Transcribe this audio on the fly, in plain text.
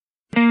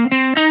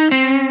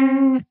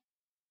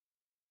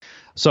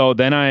So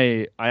then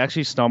I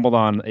actually stumbled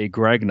on a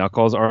Greg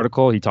Nuckols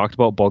article. He talked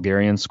about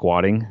Bulgarian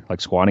squatting,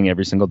 like squatting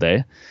every single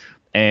day.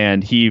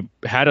 And he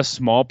had a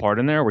small part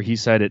in there where he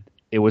said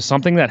it was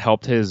something that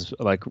helped his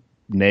like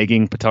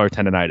nagging patellar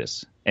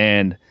tendonitis.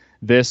 And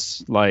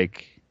this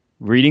like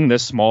reading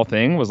this small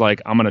thing was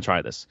like, I'm gonna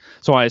try this.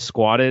 So I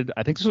squatted.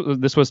 I think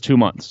this was 2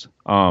 months.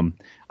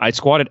 I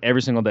squatted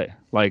every single day,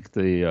 like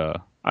he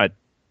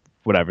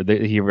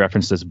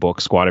referenced this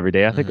book, Squat Every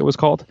Day, I think it was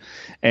called.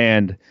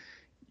 And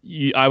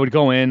I would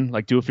go in,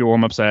 like do a few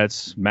warm-up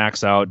sets,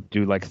 max out,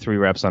 do like 3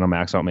 reps on a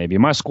max out maybe.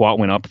 My squat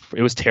went up.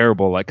 It was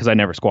terrible, like because I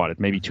never squatted,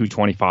 maybe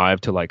 225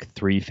 to like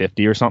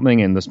 350 or something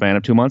in the span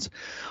of 2 months.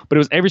 But it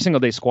was every single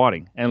day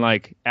squatting. And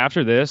like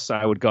after this,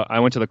 I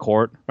went to the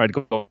court, I'd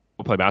go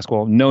play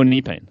basketball, no knee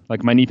pain.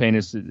 Like my knee pain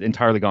is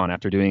entirely gone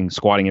after doing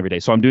squatting every day.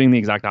 So I'm doing the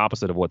exact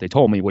opposite of what they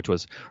told me, which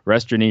was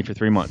rest your knee for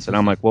 3 months. And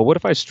I'm like, well, what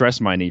if I stress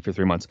my knee for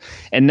 3 months?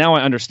 And now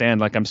I understand,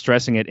 like I'm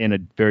stressing it in a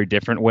very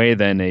different way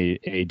than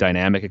a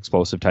dynamic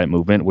explosive type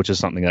movement, which is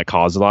something that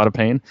caused a lot of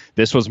pain.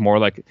 This was more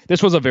like,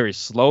 this was a very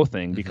slow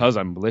thing because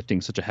I'm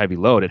lifting such a heavy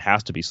load. It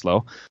has to be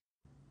slow.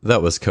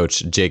 That was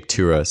Coach Jake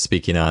Tura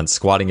speaking on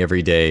squatting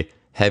every day,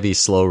 heavy,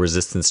 slow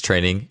resistance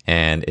training,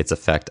 and its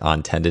effect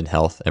on tendon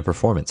health and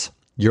performance.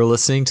 You're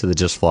listening to the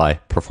Just Fly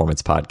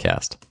Performance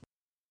Podcast.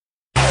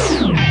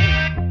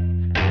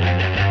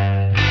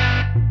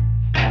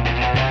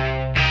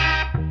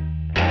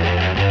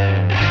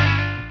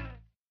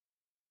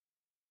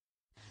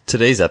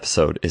 Today's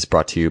episode is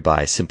brought to you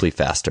by Simply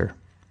Faster.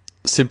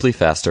 Simply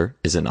Faster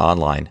is an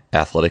online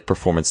athletic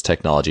performance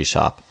technology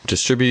shop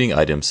distributing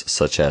items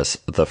such as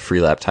the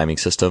Freelap timing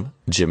system,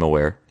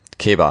 GymAware,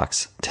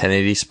 K-Box,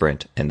 1080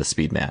 Sprint, and the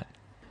SpeedMat.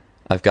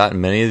 I've gotten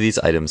many of these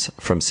items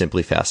from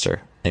Simply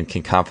Faster and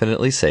can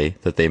confidently say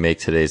that they make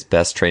today's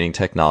best training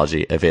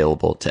technology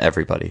available to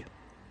everybody.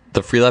 The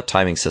Freelap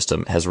timing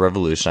system has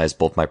revolutionized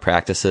both my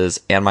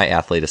practices and my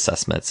athlete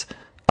assessments,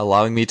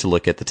 allowing me to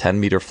look at the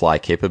 10-meter fly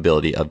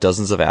capability of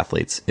dozens of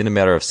athletes in a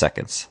matter of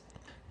seconds.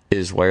 It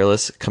is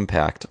wireless,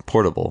 compact,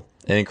 portable,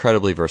 and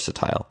incredibly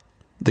versatile.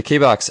 The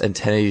K-Box and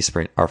 1080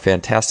 Sprint are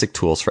fantastic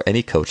tools for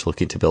any coach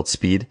looking to build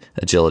speed,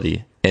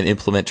 agility, and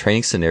implement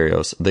training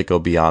scenarios that go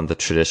beyond the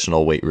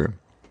traditional weight room.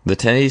 The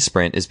 1080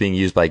 Sprint is being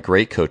used by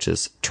great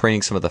coaches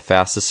training some of the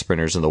fastest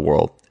sprinters in the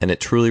world, and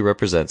it truly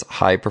represents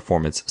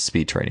high-performance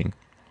speed training.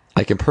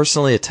 I can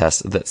personally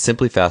attest that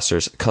Simply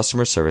Faster's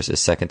customer service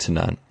is second to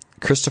none.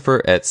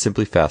 Christopher at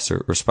Simply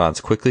Faster responds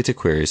quickly to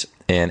queries,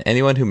 and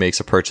anyone who makes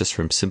a purchase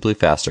from Simply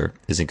Faster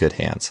is in good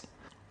hands.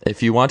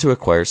 If you want to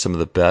acquire some of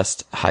the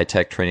best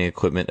high-tech training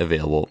equipment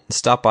available,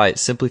 stop by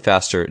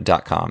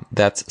simplyfaster.com.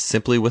 That's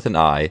simply with an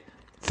I,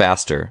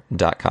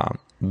 faster.com.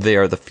 They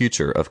are the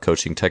future of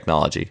coaching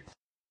technology.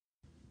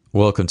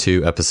 Welcome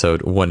to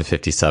episode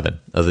 157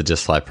 of the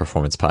Just Fly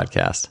Performance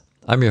Podcast.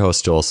 I'm your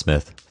host, Joel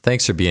Smith.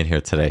 Thanks for being here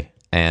today.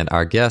 And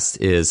our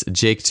guest is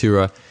Jake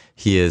Tura.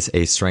 He is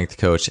a strength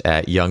coach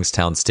at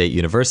Youngstown State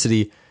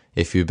University.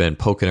 If you've been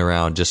poking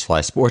around Just Fly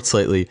Sports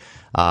lately,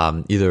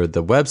 either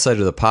the website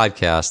or the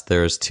podcast,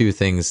 there's 2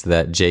 things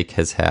that Jake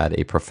has had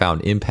a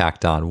profound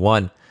impact on.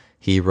 One,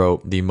 he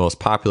wrote the most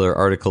popular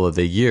article of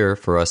the year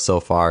for us so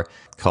far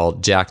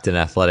called Jacked and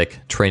Athletic,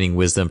 Training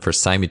Wisdom for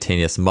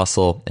Simultaneous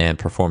Muscle and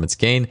Performance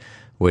Gain,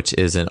 which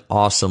is an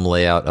awesome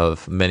layout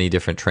of many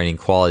different training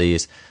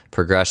qualities,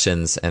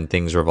 progressions, and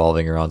things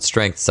revolving around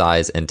strength,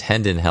 size, and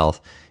tendon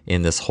health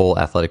in this whole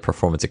athletic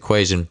performance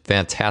equation.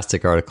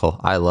 Fantastic article.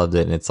 I loved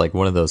it. And it's like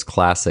one of those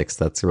classics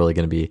that's really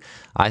going to be,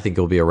 I think,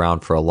 will be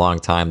around for a long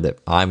time, that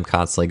I'm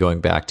constantly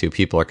going back to.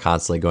 People are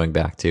constantly going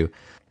back to.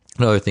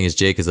 Another thing is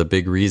Jake is a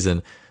big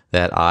reason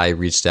that I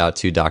reached out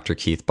to Dr.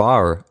 Keith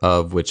Bauer,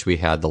 of which we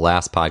had the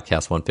last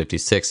podcast,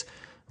 156,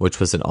 which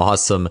was an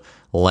awesome,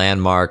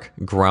 landmark,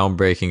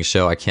 groundbreaking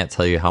show. I can't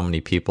tell you how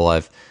many people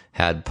I've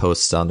had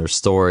posts on their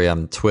story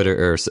on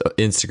Twitter or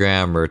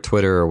Instagram or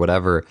Twitter or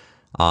whatever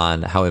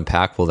on how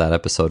impactful that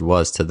episode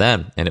was to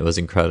them. And it was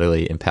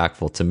incredibly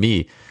impactful to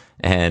me,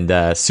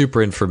 and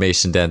super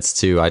information dense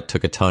too. I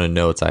took a ton of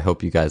notes. I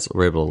hope you guys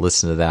were able to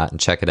listen to that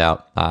and check it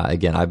out.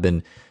 Again, I've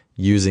been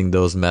using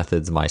those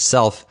methods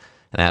myself,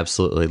 and I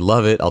absolutely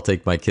love it. I'll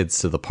take my kids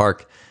to the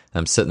park.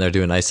 I'm sitting there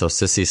doing iso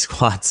sissy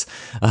squats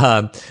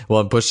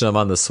while I'm pushing them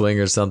on the swing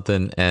or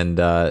something.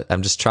 And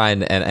I'm just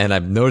trying, and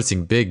I'm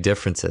noticing big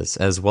differences,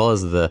 as well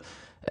as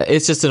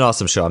it's just an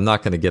awesome show. I'm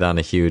not going to get on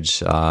a huge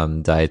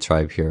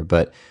diatribe here,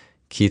 but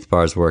Keith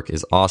Barr's work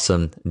is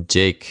awesome.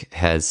 Jake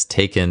has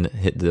taken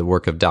the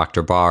work of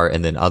Dr. Barr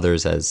and then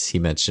others, as he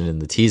mentioned in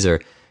the teaser,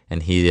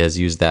 and he has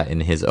used that in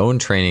his own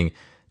training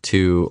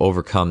to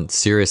overcome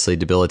seriously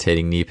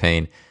debilitating knee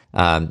pain.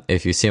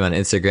 If you see him on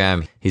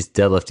Instagram, he's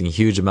deadlifting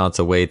huge amounts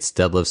of weights,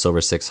 deadlifts over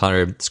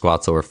 600,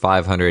 squats over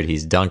 500.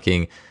 He's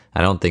dunking.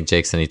 I don't think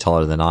Jake's any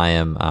taller than I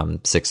am. I'm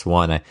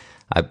 6'1".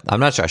 I'm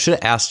not sure. I should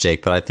have asked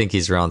Jake, but I think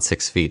he's around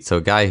 6 feet. So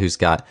a guy who's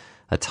got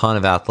a ton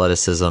of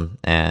athleticism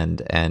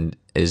and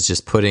is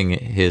just putting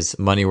his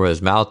money where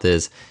his mouth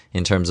is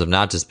in terms of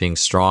not just being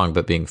strong,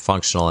 but being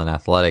functional and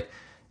athletic.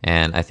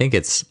 And I think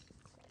it's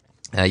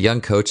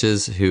young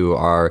coaches who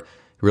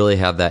really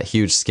have that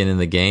huge skin in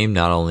the game,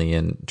 not only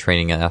in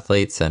training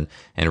athletes and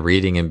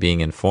reading and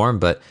being informed,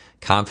 but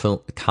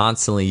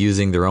constantly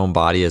using their own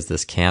body as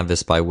this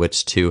canvas by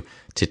which to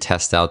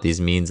test out these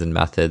means and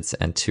methods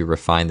and to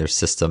refine their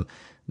system.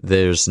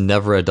 There's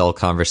never a dull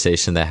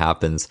conversation that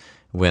happens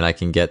when I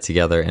can get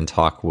together and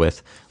talk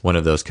with one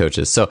of those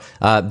coaches. So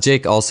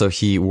Jake also,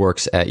 he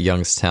works at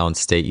Youngstown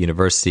State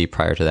University.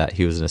 Prior to that,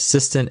 he was an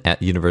assistant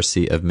at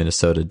University of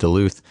Minnesota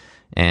Duluth.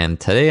 And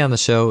today on the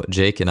show,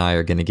 Jake and I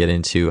are going to get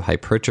into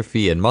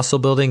hypertrophy and muscle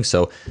building.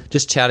 So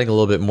just chatting a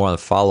little bit more on the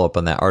follow-up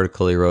on that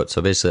article he wrote.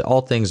 So basically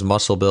all things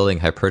muscle building,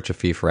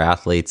 hypertrophy for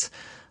athletes,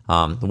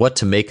 what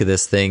to make of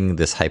this thing,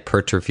 this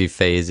hypertrophy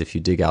phase. If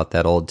you dig out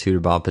that old Tudor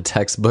Bompa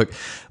textbook,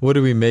 what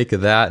do we make of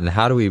that? And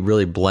how do we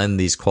really blend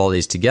these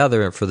qualities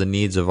together for the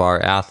needs of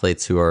our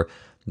athletes who are,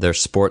 their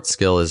sports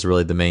skill is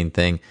really the main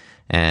thing.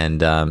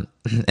 And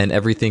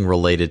everything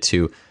related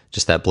to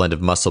just that blend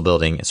of muscle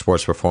building,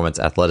 sports performance,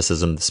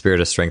 athleticism, the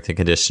spirit of strength and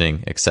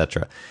conditioning,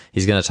 etc.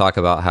 He's going to talk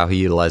about how he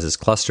utilizes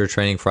cluster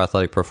training for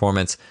athletic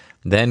performance.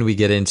 Then we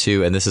get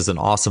into, and this is an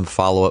awesome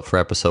follow-up for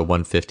episode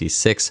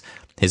 156,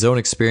 his own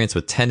experience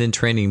with tendon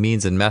training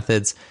means and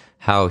methods,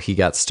 how he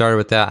got started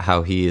with that,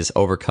 how he has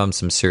overcome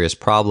some serious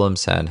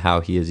problems, and how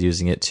he is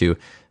using it to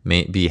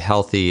be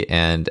healthy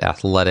and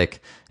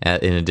athletic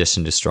in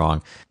addition to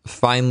strong.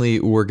 Finally,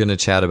 we're going to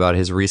chat about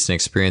his recent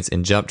experience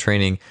in jump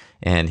training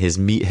and his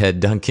meathead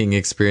dunking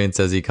experience,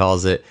 as he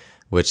calls it,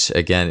 which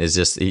again is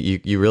just,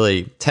 you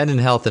really, tendon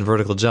health and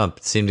vertical jump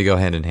seem to go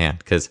hand in hand,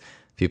 because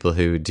people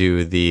who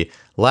do the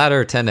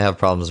latter tend to have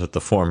problems with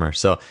the former.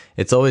 So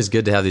it's always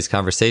good to have these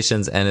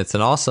conversations, and it's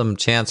an awesome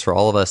chance for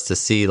all of us to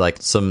see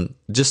like some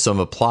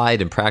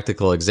applied and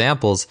practical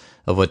examples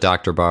of what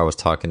Dr. Barr was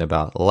talking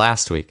about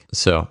last week.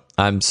 So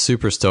I'm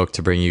super stoked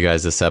to bring you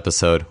guys this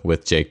episode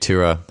with Jake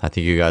Tura. I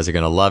think you guys are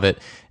going to love it.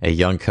 A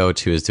young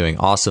coach who is doing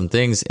awesome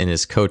things in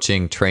his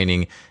coaching,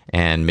 training,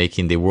 and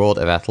making the world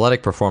of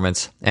athletic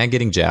performance and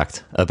getting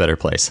jacked a better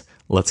place.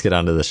 Let's get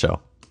on to the show.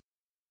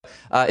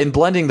 In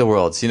blending the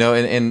worlds,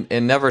 and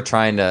never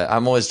trying to,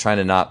 I'm always trying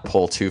to not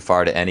pull too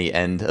far to any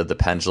end of the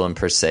pendulum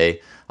per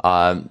se.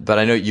 But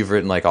I know you've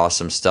written like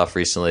awesome stuff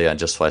recently on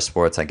Just Fly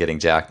Sports on getting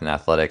jacked in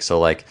athletics. So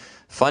like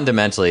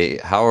fundamentally,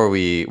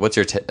 what's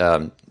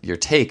your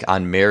take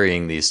on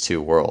marrying these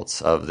two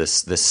worlds of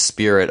this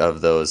spirit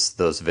of those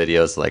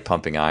videos like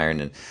Pumping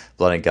Iron and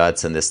Blood and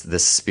Guts, and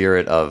this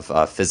spirit of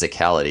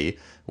physicality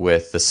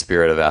with the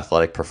spirit of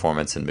athletic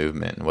performance and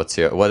movement?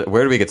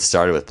 Where do we get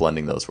started with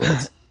blending those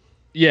worlds?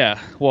 Yeah,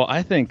 well,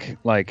 I think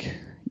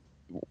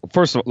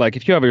first of all,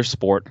 if you have your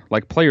sport,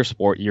 play your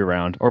sport year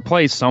round, or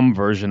play some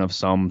version of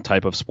some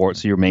type of sport,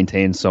 so you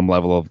maintain some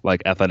level of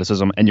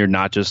athleticism, and you're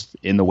not just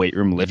in the weight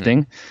room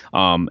lifting,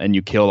 and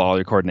you kill all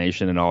your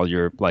coordination and all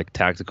your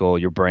tactical,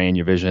 your brain,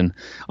 your vision.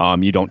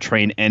 You don't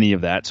train any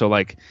of that. So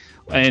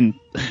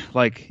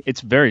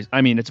it's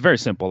very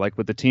simple.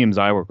 With the teams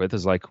I work with,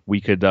 is we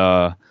could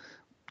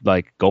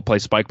go play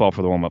spike ball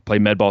for the warm up, play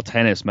med ball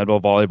tennis, med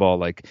ball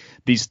volleyball.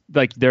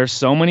 There's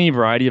so many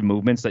variety of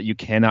movements that you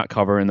cannot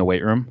cover in the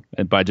weight room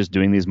by just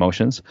doing these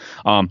motions.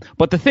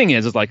 But the thing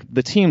is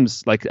the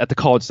teams at the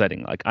college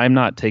setting, I'm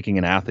not taking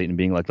an athlete and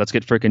being let's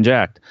get freaking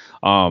jacked.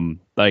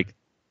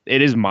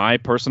 It is my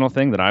personal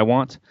thing that I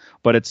want,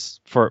 but it's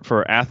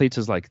for athletes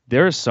is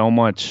there is so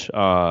much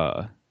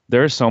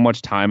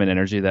time and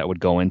energy that would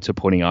go into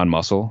putting on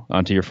muscle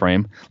onto your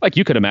frame.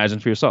 You could imagine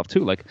for yourself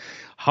too,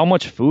 how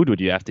much food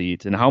would you have to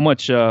eat, and how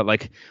much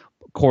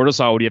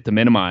cortisol would you have to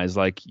minimize?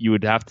 You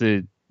would have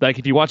to,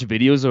 if you watch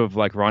videos of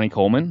Ronnie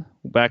Coleman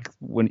back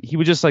when he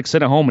would just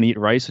sit at home and eat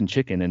rice and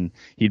chicken, and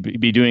he'd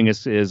be doing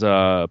his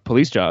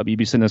police job. He'd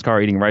be sitting in his car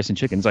eating rice and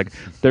chicken.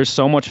 It's there's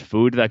so much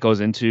food that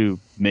goes into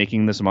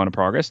making this amount of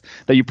progress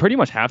that you pretty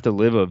much have to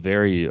live a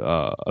very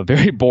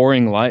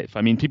boring life.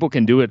 I mean, people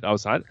can do it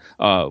outside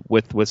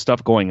with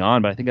stuff going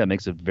on, but I think that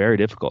makes it very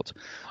difficult.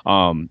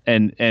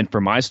 And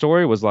for my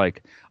story was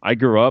I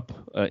grew up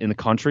in the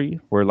country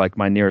where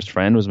my nearest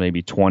friend was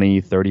maybe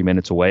 20-30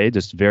 minutes away,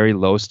 just very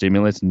low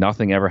stimulus,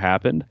 nothing ever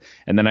happened.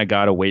 And then I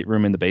got a weight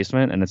room in the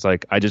basement, and it's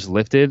I just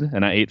lifted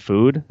and I ate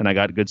food and I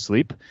got good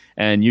sleep.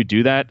 And you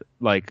do that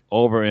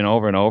over and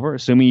over and over,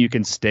 assuming you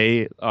can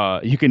stay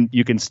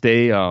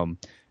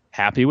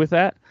happy with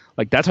that.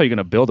 That's how you're going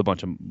to build a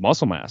bunch of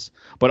muscle mass.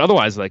 But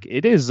otherwise,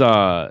 it is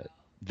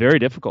very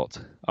difficult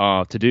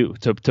to do,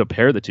 to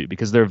pair the two,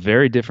 because they're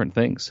very different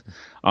things.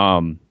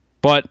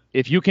 But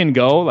if you can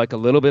go a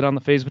little bit on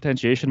the phase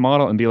potentiation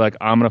model and be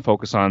I'm going to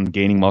focus on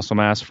gaining muscle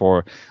mass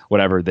for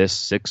whatever, this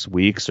 6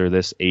 weeks or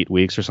this 8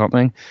 weeks or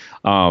something,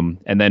 and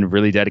then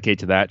really dedicate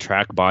to that,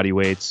 track body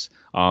weights,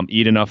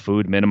 eat enough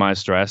food, minimize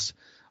stress,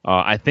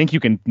 I think you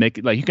can make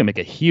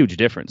a huge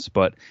difference.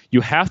 But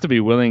you have to be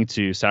willing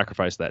to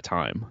sacrifice that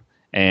time.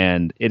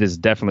 And it is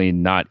definitely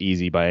not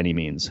easy by any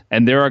means.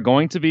 And there are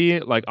going to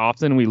be,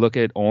 often we look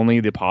at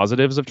only the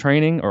positives of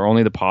training or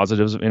only the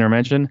positives of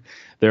intervention.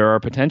 There are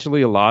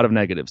potentially a lot of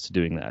negatives to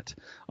doing that.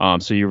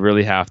 So you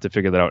really have to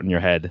figure that out in your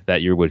head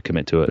that you would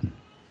commit to it.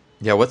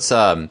 Yeah, what's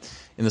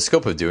in the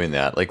scope of doing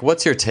that, like,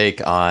 what's your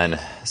take on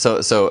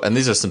and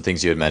these are some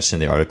things you had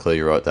mentioned in the article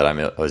you wrote that I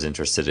was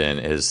interested in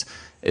is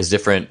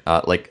different,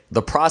 like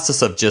the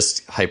process of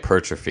just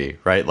hypertrophy,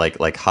 right?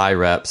 Like high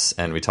reps,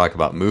 and we talk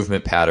about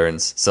movement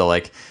patterns. So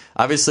like,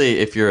 obviously,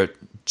 if you're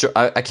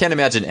I can't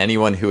imagine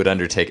anyone who would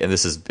undertake, and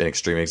this is an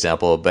extreme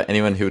example, but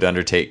anyone who would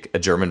undertake a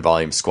German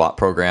volume squat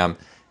program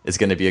is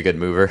going to be a good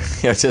mover.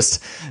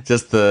 Just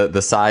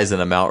the size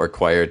and amount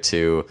required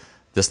to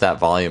just that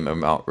volume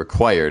amount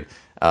required,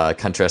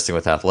 contrasting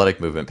with athletic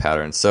movement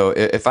patterns. So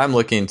if I'm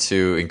looking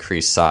to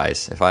increase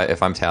size,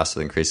 if I'm tasked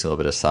with increasing a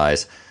little bit of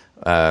size,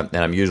 and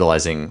I'm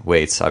utilizing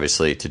weights,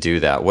 obviously, to do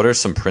that, what are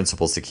some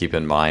principles to keep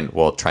in mind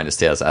while trying to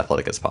stay as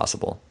athletic as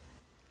possible?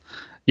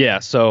 Yeah,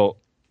 so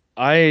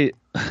I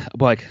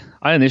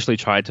initially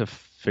tried to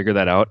figure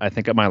that out. I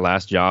think at my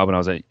last job when I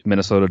was at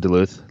Minnesota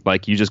Duluth,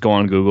 like you just go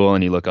on Google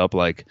and you look up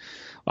like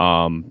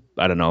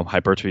I don't know,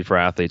 hypertrophy for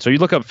athletes. So you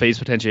look up phase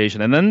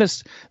potentiation, and then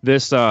this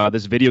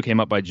video came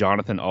up by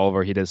Jonathan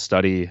Oliver. He did a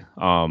study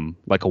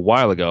like a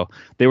while ago.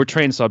 They were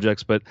trained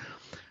subjects, but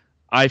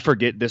I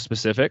forget the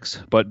specifics.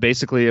 But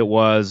basically, it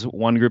was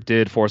one group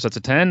did 4 sets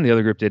of 10, the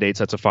other group did 8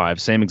 sets of 5.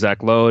 Same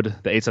exact load.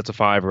 The 8 sets of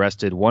 5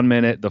 rested 1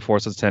 minute. The 4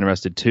 sets of 10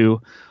 rested 2.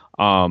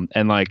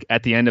 And like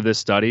at the end of this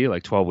study,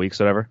 like 12 weeks,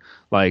 whatever,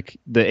 like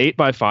the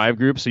 8x5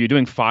 group. So you're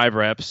doing 5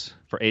 reps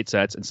for 8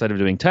 sets instead of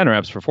doing 10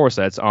 reps for 4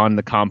 sets on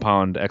the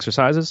compound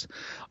exercises.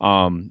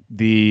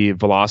 The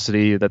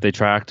velocity that they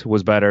tracked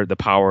was better. The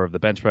power of the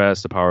bench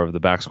press, the power of the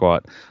back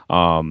squat,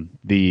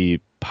 the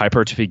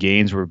hypertrophy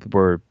gains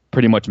were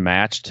pretty much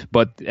matched,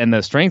 and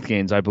the strength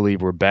gains, I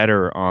believe, were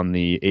better on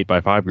the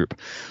 8x5 group.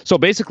 So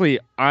basically,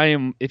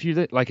 if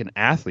you're like an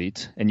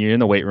athlete and you're in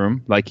the weight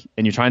room, like,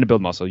 and you're trying to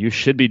build muscle, you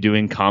should be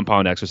doing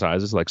compound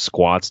exercises like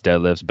squats,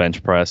 deadlifts,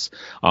 bench press,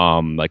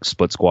 like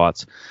split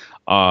squats.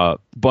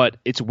 But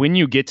it's when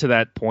you get to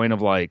that point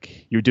of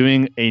like, you're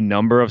doing a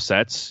number of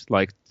sets,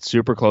 like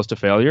super close to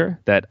failure,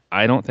 that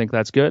I don't think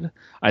that's good.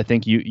 I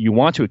think you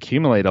want to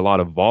accumulate a lot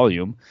of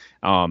volume.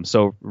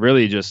 So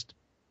really just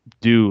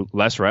do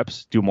less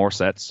reps, do more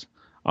sets,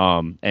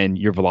 and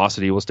your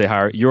velocity will stay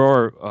higher.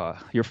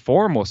 Your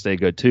form will stay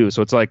good too.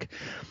 So it's like,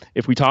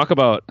 if we talk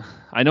about,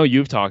 I know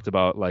you've talked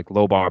about like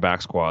low bar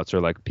back squats,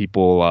 or like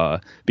people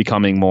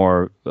becoming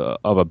more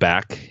of a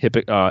back hip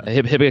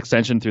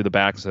extension through the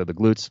back, so the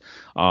glutes,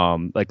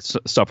 like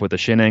stuff with the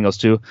shin angles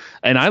too.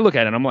 And I look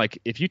at it and I'm like,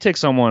 if you take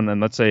someone and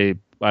let's say,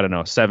 I don't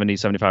know,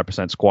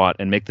 75% squat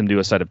and make them do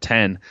a set of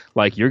 10,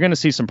 like you're going to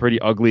see some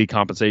pretty ugly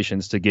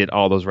compensations to get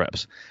all those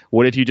reps.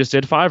 What if you just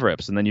did 5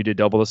 reps and then you did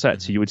double the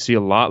set? So you would see a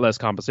lot less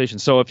compensation.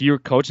 So if you're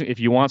coaching, if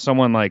you want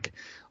someone like,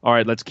 all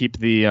right, let's keep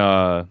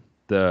the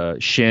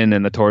shin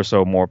and the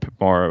torso more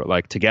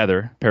like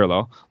together,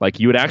 parallel, like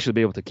you would actually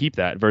be able to keep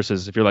that,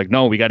 versus if you're like,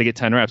 no, we got to get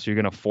 10 reps, you're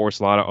going to force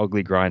a lot of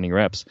ugly grinding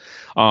reps.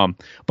 But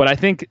I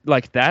think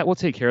like that will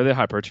take care of the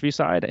hypertrophy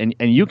side. And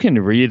you can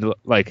read,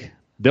 like,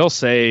 they'll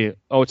say,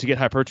 oh, to get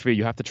hypertrophy,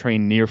 you have to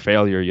train near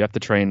failure. You have to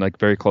train like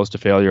very close to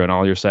failure in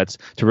all your sets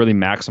to really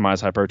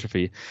maximize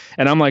hypertrophy.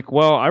 And I'm like,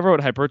 well, I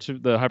wrote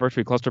the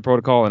hypertrophy cluster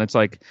protocol, and it's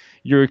like,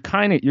 you're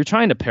trying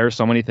to pair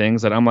so many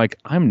things that I'm like,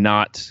 I'm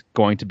not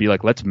going to be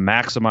like, let's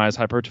maximize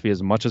hypertrophy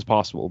as much as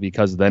possible,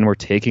 because then we're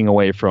taking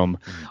away from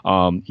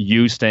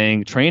you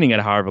training at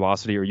a higher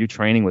velocity, or you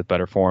training with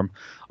better form.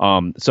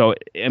 So,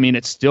 I mean,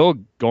 it's still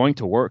going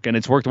to work, and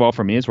it's worked well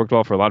for me. It's worked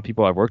well for a lot of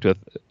people I've worked with.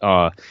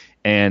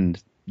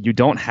 And you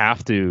don't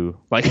have to,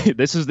 like,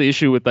 this is the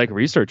issue with like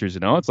researchers,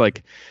 it's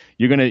like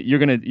you're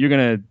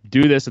gonna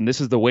do this, and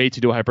this is the way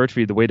to do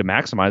hypertrophy, the way to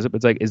maximize it. But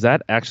it's like, is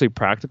that actually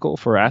practical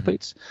for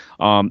athletes?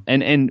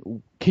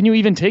 And can you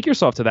even take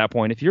yourself to that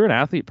point? If you're an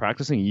athlete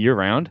practicing year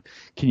round,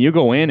 can you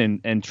go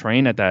in and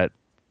train at that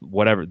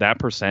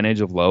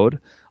percentage of load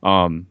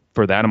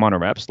for that amount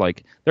of reps?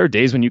 Like, there are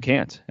days when you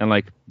can't, and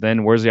like,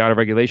 then where's the out of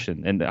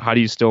regulation, and how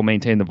do you still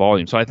maintain the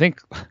volume? So I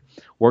think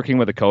working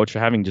with a coach or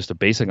having just a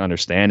basic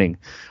understanding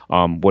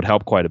would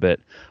help quite a bit.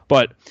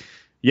 But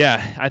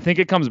yeah, I think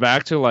it comes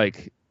back to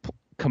like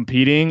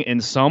competing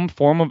in some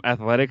form of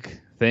athletic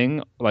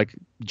thing, like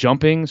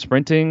jumping,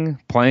 sprinting,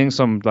 playing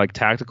some like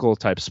tactical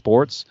type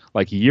sports,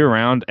 like year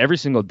round, every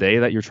single day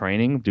that you're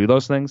training, do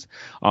those things.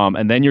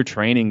 And then your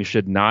training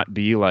should not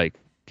be like,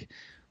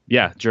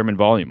 German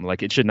volume.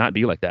 Like, it should not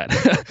be like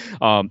that.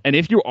 And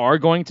if you are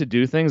going to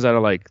do things that are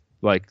like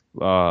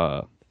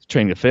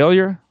training to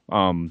failure,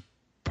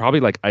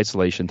 probably like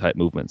isolation type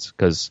movements,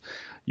 because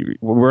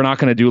we're not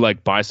going to do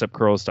like bicep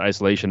curls to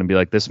isolation and be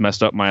like, this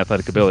messed up my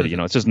athletic ability.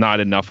 It's just not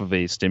enough of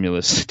a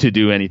stimulus to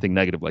do anything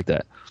negative like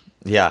that.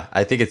 Yeah,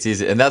 I think it's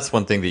easy. And that's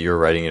one thing that you were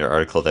writing in your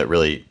article that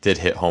really did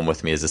hit home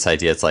with me, is this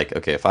idea. It's like,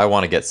 okay, if I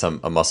want to get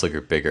a muscle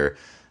group bigger,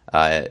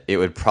 it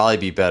would probably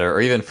be better,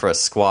 or even for a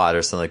squat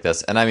or something like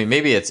this. And I mean,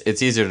 maybe it's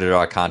easier to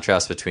draw a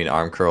contrast between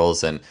arm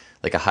curls and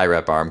like a high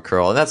rep arm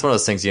curl. And that's one of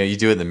those things, you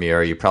do it in the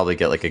mirror, you probably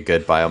get like a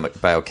good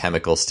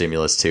biochemical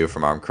stimulus too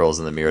from arm curls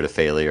in the mirror to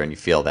failure, and you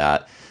feel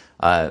that.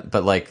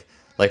 But like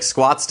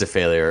squats to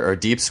failure, or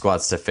deep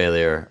squats to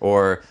failure,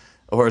 or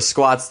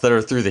squats that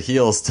are through the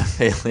heels to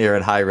failure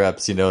and high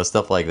reps,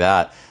 stuff like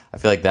that. I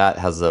feel like that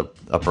has a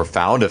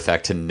profound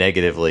effect to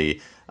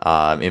negatively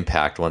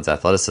impact one's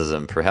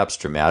athleticism, perhaps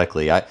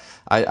dramatically.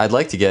 I'd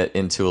like to get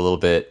into a little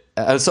bit.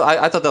 So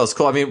I thought that was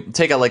cool. I mean,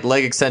 take out like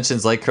leg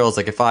extensions, leg curls.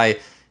 Like if I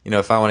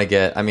want to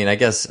get, I mean, I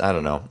guess, I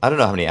don't know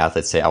how many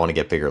athletes say I want to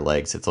get bigger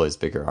legs. It's always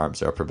bigger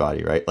arms or upper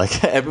body, right?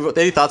 Like,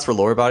 any thoughts for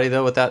lower body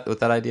though with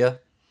that idea?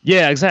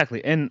 Yeah,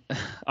 exactly. And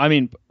I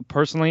mean,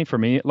 personally for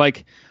me,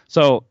 like,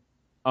 so,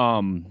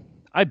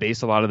 I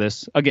base a lot of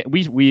this again.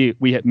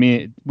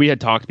 We had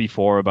talked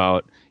before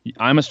about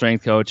I'm a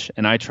strength coach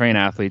and I train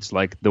athletes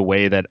like the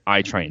way that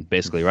I train,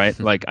 basically, right?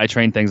 Like I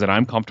train things that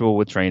I'm comfortable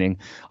with training.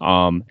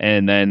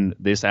 And then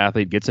this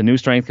athlete gets a new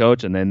strength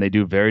coach and then they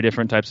do very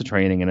different types of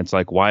training. And it's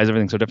like, why is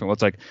everything so different? Well,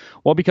 it's like,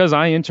 well, because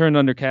I interned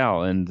under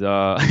Cal and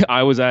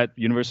I was at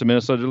University of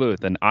Minnesota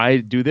Duluth and I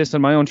do this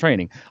in my own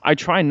training. I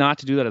try not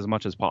to do that as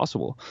much as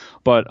possible.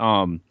 But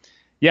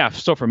yeah,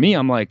 so for me,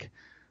 I'm like,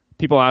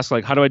 people ask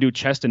like, how do I do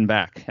chest and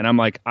back? And I'm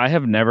like, I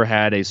have never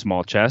had a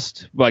small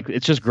chest. Like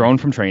it's just grown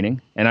from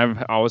training and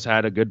I've always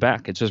had a good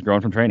back. It's just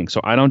grown from training.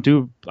 So I don't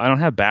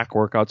have back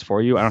workouts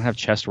for you. I don't have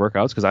chest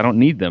workouts because I don't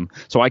need them.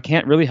 So I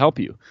can't really help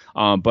you.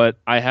 But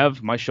I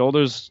have my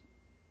shoulders.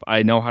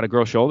 I know how to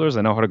grow shoulders.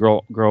 I know how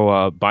to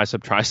grow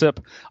bicep,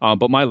 tricep.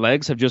 But my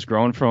legs have just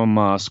grown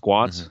from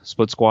squats,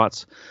 split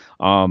squats.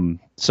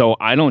 So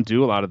I don't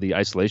do a lot of the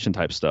isolation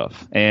type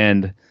stuff.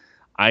 And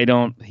I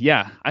don't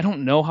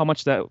know how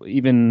much that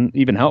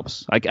even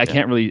helps. I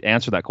can't really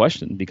answer that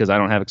question because I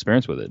don't have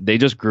experience with it. They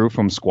just grew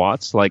from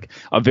squats, like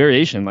a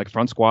variation, like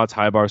front squats,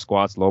 high bar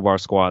squats, low bar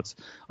squats,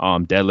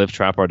 deadlift,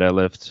 trap bar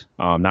deadlift,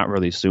 not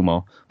really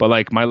sumo. But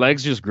like my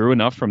legs just grew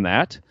enough from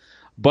that.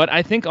 But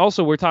I think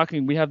also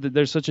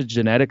there's such a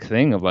genetic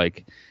thing of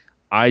like,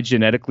 I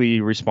genetically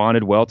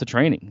responded well to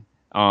training.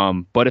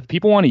 But if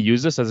people want to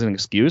use this as an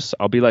excuse,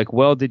 I'll be like,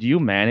 well, did you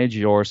manage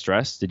your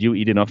stress? Did you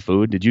eat enough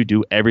food? Did you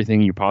do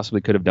everything you possibly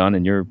could have done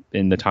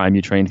in the time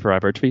you trained for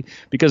hypertrophy?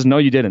 Because no,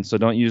 you didn't. So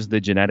don't use the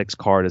genetics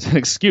card as an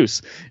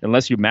excuse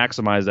unless you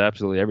maximize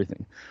absolutely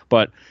everything.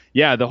 But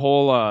yeah, the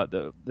whole,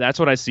 that's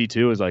what I see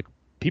too is like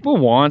people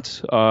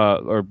want,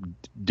 or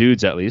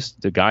dudes at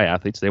least, the guy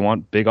athletes, they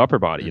want big upper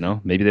body,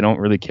 maybe they don't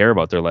really care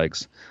about their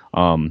legs.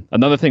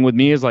 Another thing with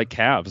me is like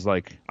calves.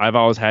 Like I've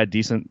always had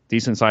decent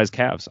sized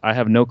calves. I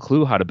have no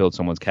clue how to build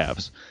someone's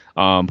calves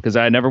because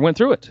I never went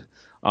through it.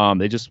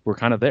 They just were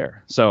kind of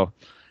there. So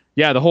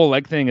yeah, the whole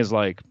leg thing is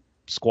like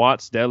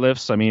squats,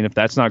 deadlifts. I mean, if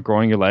that's not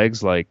growing your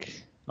legs, like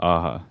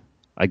I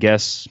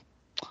guess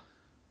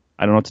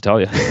I don't know what to tell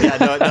you. Yeah,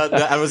 no,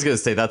 I was gonna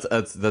say that's.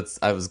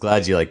 I was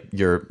glad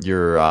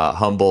you're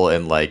humble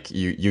and like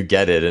you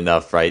get it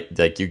enough, right?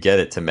 Like you get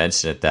it to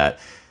mention it that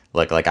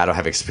like I don't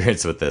have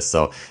experience with this.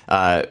 So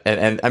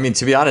and I mean,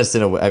 to be honest,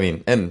 in a way, I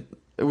mean, and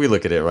we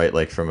look at it right,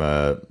 like from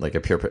a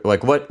pure,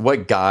 like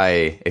what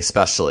guy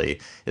especially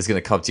is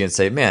gonna come to you and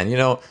say, man,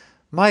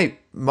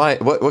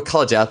 what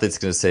college athlete's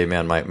going to say,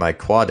 man, my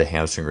quad to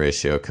hamstring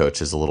ratio,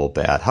 coach, is a little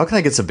bad. How can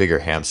I get some bigger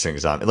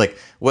hamstrings on? Like,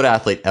 what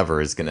athlete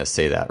ever is going to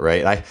say that,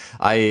 right?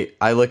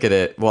 I look at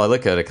it. Well, I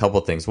look at a couple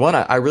of things. One,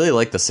 I really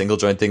like the single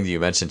joint thing that you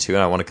mentioned too,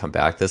 and I want to come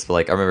back to this. But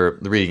like, I remember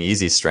reading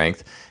Easy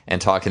Strength and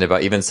talking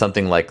about even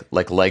something like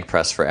leg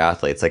press for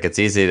athletes. Like, it's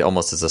easy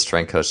almost as a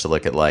strength coach to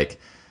look at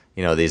like,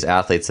 these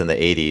athletes in the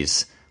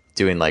 80s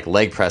doing like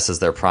leg press as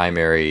their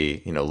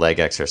primary, leg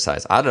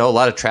exercise. I don't know. A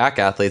lot of track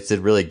athletes did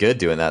really good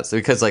doing that. So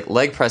because like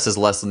leg press is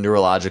less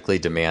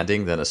neurologically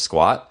demanding than a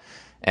squat.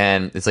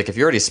 And it's like, if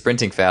you're already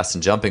sprinting fast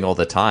and jumping all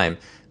the time,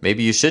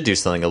 maybe you should do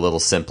something a little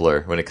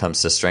simpler when it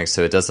comes to strength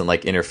so it doesn't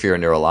like interfere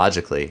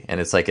neurologically.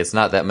 And it's like, it's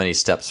not that many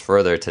steps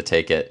further to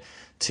take it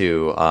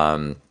to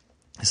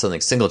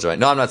something single joint.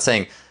 No, I'm not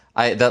saying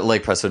that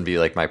leg press wouldn't be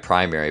like my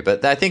primary,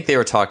 but I think they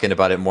were talking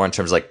about it more in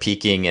terms of like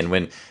peaking and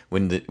when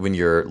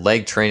your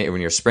leg training, when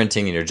you're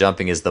sprinting and you're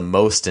jumping is the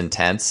most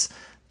intense.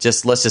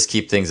 Let's just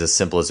keep things as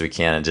simple as we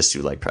can and just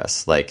do leg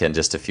press, and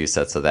just a few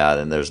sets of that.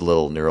 And there's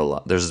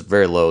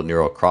very low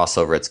neural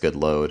crossover. It's good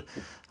load.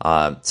 So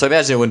I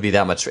imagine it wouldn't be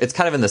that much. It's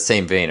kind of in the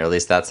same vein, or at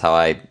least that's how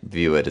I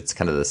view it. It's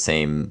kind of the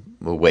same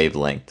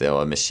wavelength, though.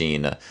 A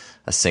machine,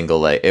 a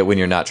single leg, when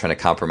you're not trying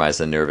to compromise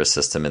the nervous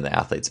system in the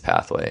athlete's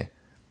pathway.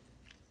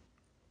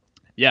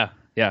 Yeah.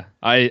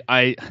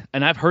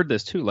 I've heard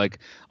this too, like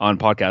on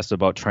podcasts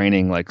about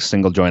training like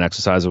single joint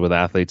exercises with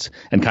athletes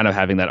and kind of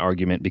having that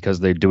argument because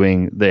they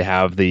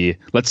have the,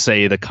 let's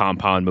say, the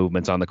compound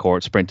movements on the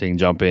court, sprinting,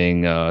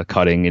 jumping,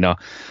 cutting, and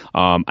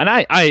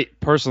I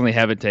personally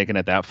haven't taken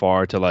it that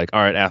far to like,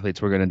 all right,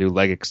 athletes, we're going to do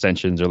leg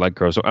extensions or leg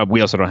curls. We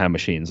also don't have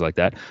machines like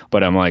that,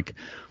 but I'm like,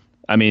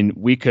 I mean,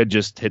 we could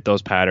just hit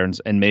those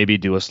patterns and maybe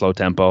do a slow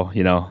tempo.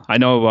 I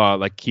know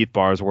like Keith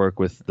Barr's work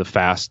with the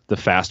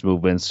fast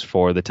movements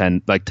for the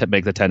to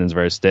make the tendons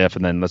very stiff,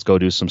 and then let's go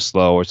do some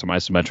slow or some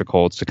isometric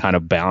holds to kind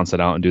of balance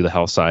it out and do the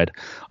health side.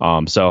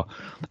 So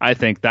I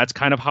think that's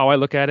kind of how I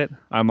look at it.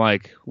 I'm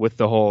like, with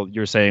the whole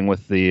you're saying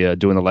with the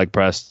doing the leg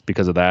press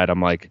because of that,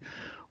 I'm like,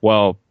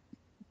 well,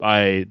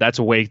 that's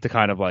a way to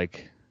kind of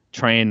like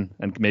train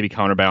and maybe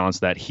counterbalance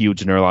that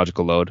huge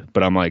neurological load.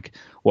 But I'm like,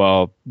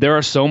 well, there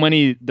are so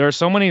many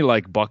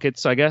like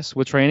buckets, I guess,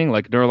 with training,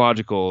 like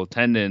neurological,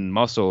 tendon,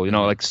 muscle,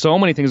 like so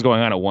many things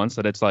going on at once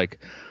that it's like,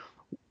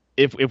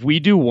 if we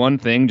do one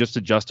thing just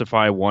to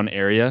justify one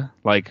area,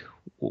 like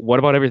what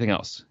about everything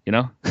else,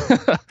 Yeah.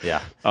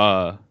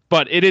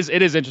 But it is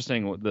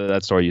interesting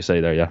that story you say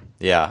there. Yeah.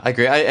 Yeah, I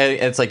agree.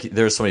 It's like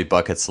there's so many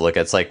buckets to look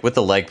at. It's like with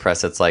the leg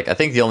press, it's like I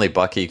think the only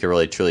bucket you can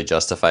really truly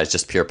justify is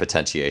just pure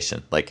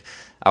potentiation. Like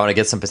I want to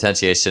get some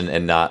potentiation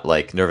and not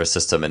like nervous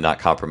system and not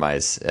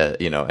compromise,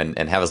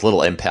 and have as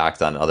little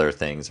impact on other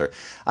things. Or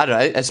I don't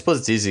know. I suppose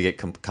it's easy to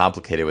get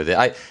complicated with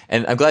it.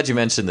 And I'm glad you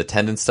mentioned the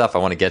tendon stuff. I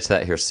want to get to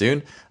that here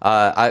soon.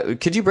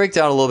 Could you break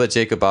down a little bit,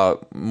 Jake,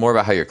 more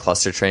about how your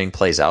cluster training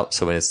plays out?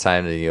 So when it's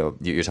time to,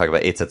 you're talking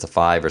about 8 sets of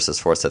 5 versus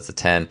 4 sets of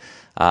 10.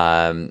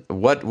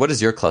 What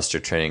does your cluster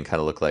training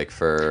kind of look like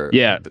for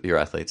your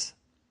athletes?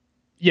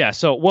 Yeah,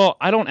 so well,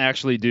 I don't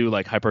actually do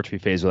like hypertrophy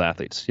phase with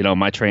athletes.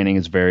 My training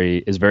is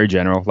very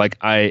general. Like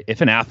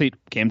if an athlete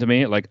came to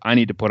me like I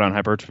need to put on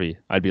hypertrophy,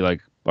 I'd be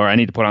like, or I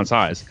need to put on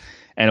size,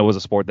 and it was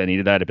a sport that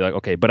needed that, I'd be like,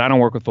 okay, but I don't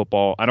work with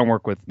football. I don't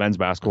work with men's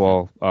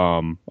basketball.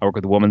 I work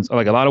with women's,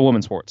 like a lot of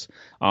women's sports.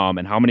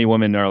 And how many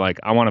women are like,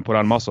 I want to put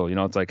on muscle?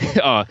 It's like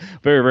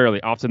very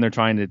rarely. Often they're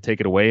trying to take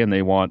it away and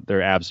they want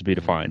their abs to be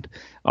defined.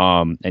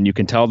 And you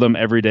can tell them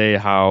every day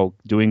how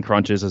doing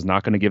crunches is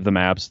not going to give them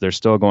abs. They're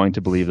still going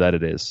to believe that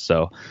it is.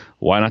 So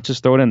why not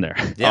just throw it in there?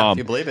 Yeah, if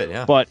you believe it,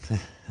 yeah. But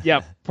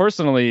yeah,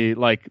 personally,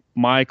 like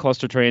my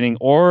cluster training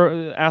or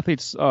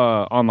athletes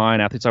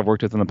online, athletes I've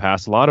worked with in the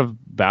past, a lot of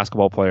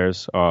basketball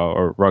players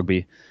or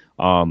rugby,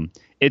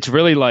 it's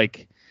really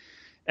like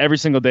every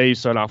single day you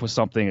start off with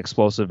something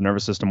explosive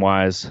nervous system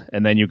wise,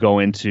 and then you go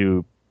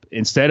into,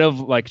 instead of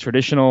like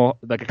traditional,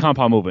 like a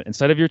compound movement,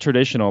 instead of your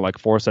traditional like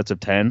 4 sets of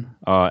 10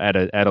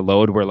 at a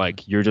load where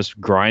like you're just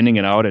grinding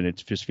it out and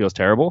it just feels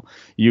terrible,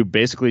 you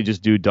basically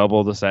just do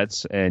double the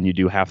sets and you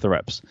do half the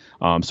reps.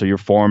 So your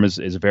form is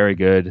very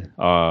good.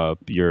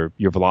 Your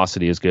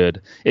velocity is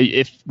good.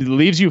 It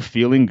leaves you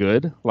feeling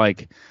good.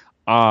 Like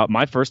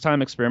my first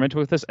time experimenting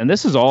with this, and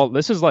this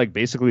is like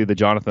basically the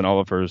Jonathan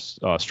Oliver's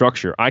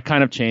structure. I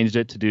kind of changed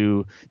it to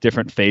do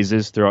different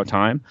phases throughout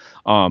time.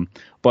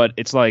 But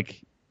it's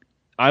like,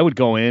 I would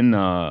go in,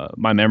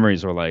 my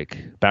memories were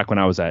like back when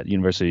I was at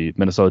University of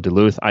Minnesota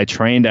Duluth. I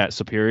trained at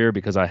Superior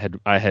because I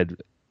had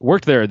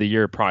worked there the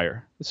year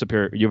prior.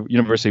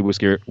 University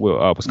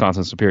of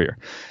Wisconsin Superior.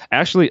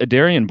 Actually,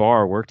 Adarian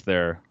Barr worked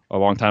there a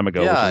long time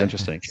ago, which is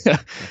interesting.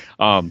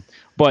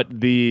 But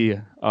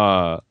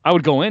I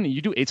would go in and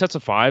you do 8 sets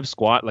of 5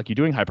 squat, like you're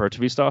doing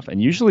hypertrophy stuff,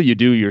 and usually you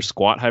do your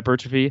squat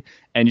hypertrophy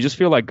and you just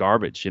feel like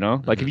garbage,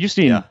 Like if you've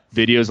seen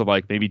videos of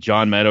like maybe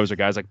John Meadows or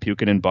guys like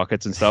puking in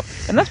buckets and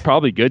stuff, and that's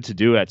probably good to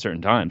do at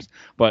certain times.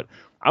 But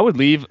I would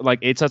leave like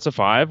 8 sets of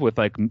 5 with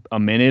like a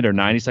minute or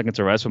 90 seconds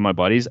of rest with my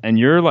buddies, and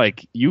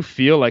you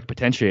feel like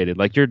potentiated,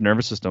 like your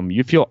nervous system,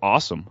 you feel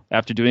awesome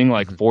after doing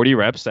like 40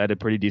 reps at a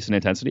pretty decent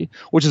intensity,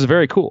 which is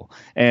very cool.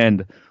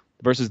 And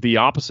versus the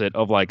opposite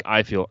of like,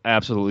 I feel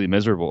absolutely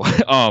miserable.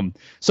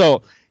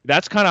 So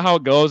that's kind of how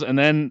it goes. And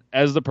then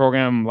as the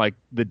program, like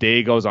the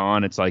day goes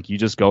on, it's like you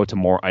just go to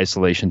more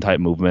isolation type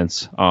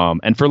movements.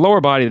 And for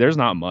lower body, there's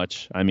not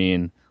much. I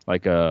mean,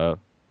 like I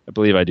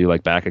believe I do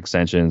like back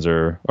extensions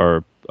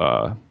or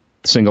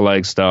single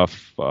leg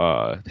stuff,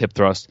 hip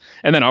thrust,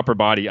 and then upper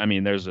body. I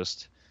mean, there's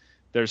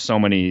so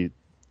many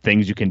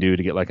things you can do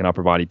to get like an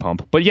upper body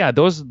pump. But yeah,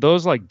 those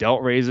like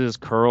delt raises,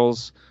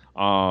 curls,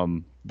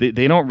 they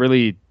don't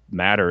really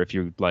matter if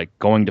you're like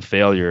going to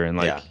failure and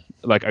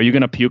like, are you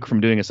going to puke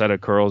from doing a set of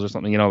curls or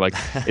something? Like,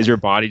 is your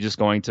body just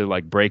going to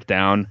like break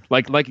down?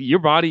 Like your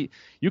body,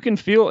 you can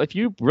feel, if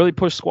you really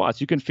push squats,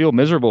 you can feel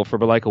miserable for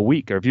like a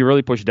week. Or if you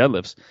really push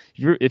deadlifts,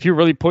 if you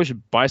really push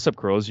bicep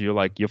curls,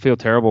 you'll feel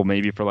terrible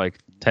maybe for like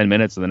 10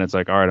 minutes, and then it's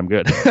like, all right, I'm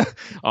good.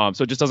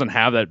 So it just doesn't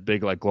have that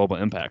big like global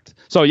impact.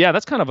 So yeah,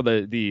 that's kind of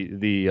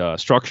the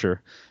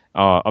structure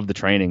of the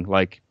training.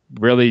 Like,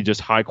 really just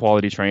high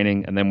quality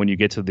training, and then when you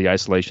get to the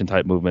isolation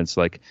type movements,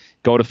 like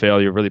go to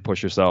failure, really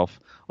push yourself,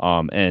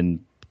 and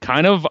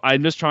kind of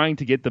I'm just trying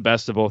to get the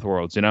best of both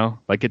worlds,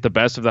 like get the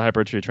best of the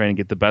hypertrophy training,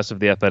 get the best of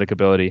the athletic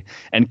ability,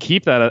 and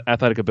keep that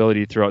athletic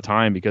ability throughout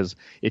time. Because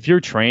if you're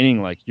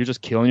training like you're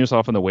just killing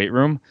yourself in the weight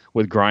room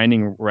with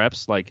grinding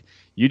reps, like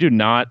you're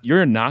not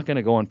going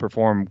to go and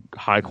perform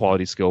high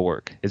quality skill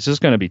work. It's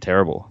just going to be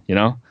terrible,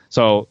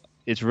 So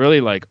it's really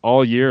like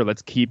all year,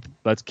 let's keep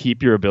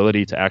your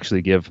ability to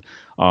actually give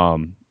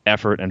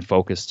effort and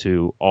focus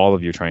to all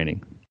of your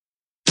training.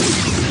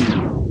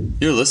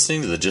 You're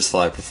listening to the Just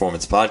Fly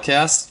Performance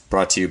Podcast,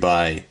 brought to you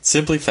by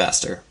Simply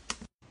Faster.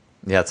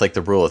 Yeah, it's like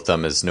the rule of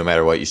thumb is no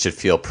matter what, you should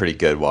feel pretty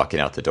good walking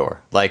out the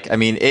door. Like, I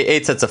mean,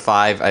 8 sets of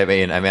 5, I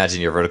mean, I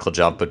imagine your vertical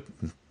jump would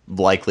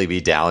likely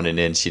be down an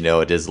inch,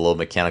 it is a little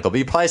mechanical, but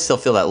you probably still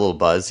feel that little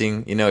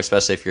buzzing,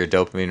 especially if you're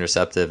dopamine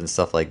receptive and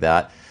stuff like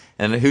that.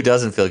 And who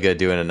doesn't feel good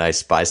doing a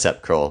nice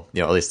bicep curl?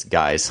 At least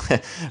guys,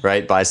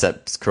 right?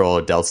 Biceps curl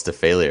or delts to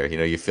failure.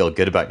 You feel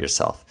good about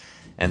yourself.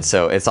 And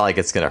so it's not like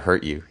it's going to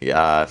hurt you.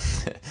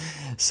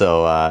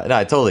 So no,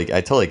 I totally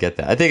get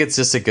that. I think it's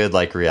just a good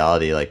like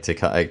reality. Like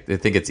I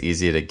think it's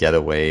easy to get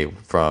away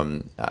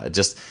from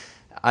just.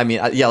 I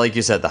mean, yeah, like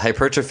you said, the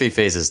hypertrophy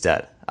phase is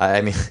dead.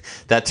 I mean,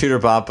 that Tudor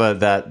Bampa,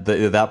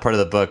 that part of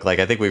the book, like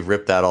I think we've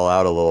ripped that all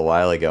out a little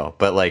while ago.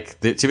 But like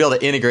to be able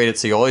to integrate it,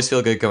 so you always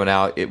feel good going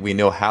out. We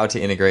know how to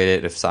integrate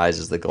it if size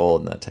is the goal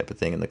and that type of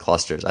thing, and the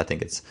clusters. I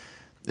think it's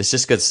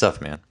just good stuff,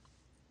 man.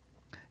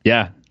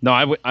 Yeah. No,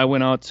 I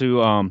went out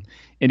to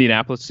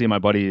Indianapolis to see my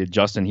buddy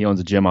Justin. He owns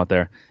a gym out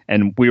there,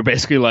 and we were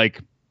basically like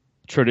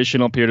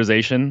traditional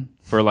periodization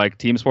for like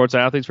team sports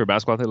athletes, for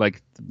basketball athletes,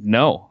 like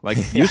no, like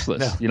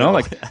useless,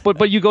 like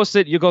but you go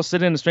sit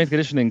in a strength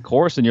conditioning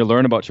course and you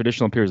learn about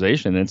traditional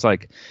periodization, and it's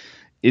like,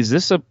 is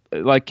this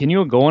can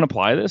you go and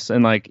apply this?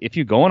 And like if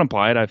you go and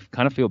apply it, I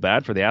kind of feel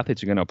bad for the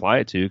athletes you're going to apply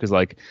it to, because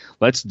like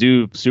let's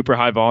do super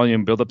high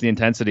volume, build up the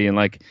intensity, and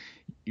like,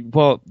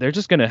 well, they're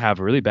just going to have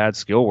really bad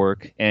skill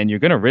work, and you're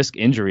going to risk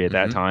injury at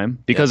that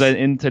time, because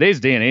in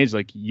today's day and age,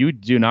 like you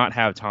do not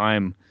have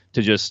time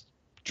to just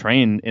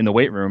train in the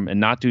weight room and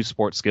not do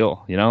sport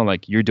skill,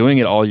 like you're doing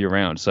it all year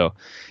round. So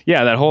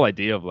yeah, that whole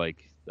idea of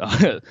like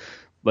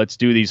let's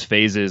do these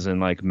phases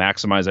and like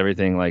maximize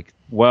everything, like,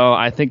 well,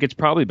 I think it's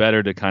probably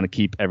better to kind of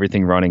keep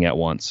everything running at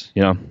once.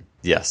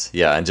 Yes,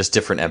 yeah, and just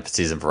different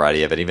emphases and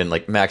variety of it. Even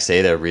like Max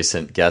Ada, a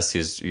recent guest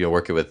who's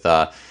working with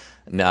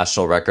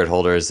national record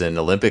holders in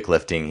Olympic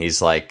lifting,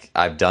 he's like,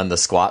 I've done the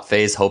squat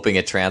phase hoping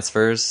it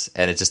transfers,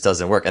 and it just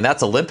doesn't work. And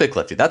that's Olympic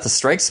lifting. That's a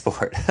strength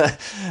sport.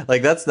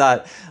 Like that's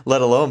not,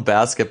 let alone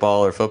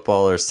basketball or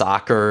football or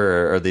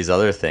soccer or these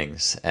other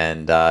things.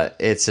 And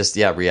it's just,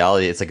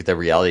 reality. It's like the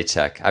reality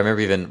check. I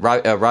remember even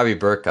Robbie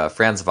Burke,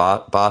 Franz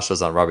Bosch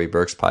was on Robbie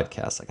Burke's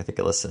podcast. Like I think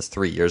I listened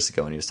 3 years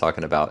ago, and he was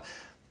talking about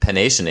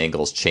pennation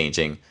angles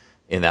changing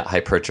in that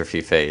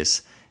hypertrophy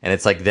phase. And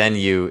it's like, then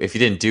if you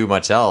didn't do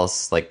much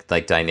else, like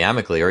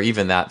dynamically, or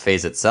even that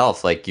phase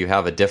itself, like you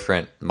have a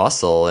different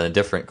muscle and a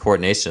different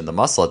coordination of the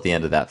muscle at the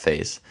end of that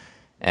phase.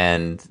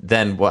 And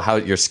then how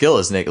your skill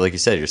is, like you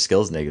said, your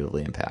skill is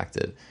negatively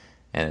impacted.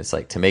 And it's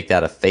like, to make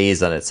that a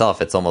phase on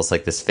itself, it's almost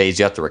like this phase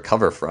you have to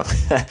recover from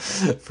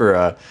for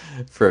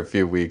a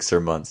few weeks or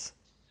months.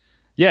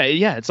 Yeah.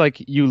 It's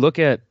like you look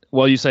at,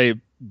 well, you say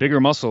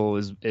bigger muscle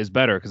is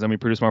better because then we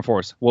produce more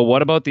force. Well,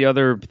 what about the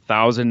other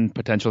 1,000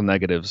 potential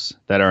negatives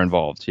that are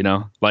involved?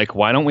 Like,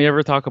 why don't we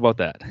ever talk about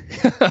that?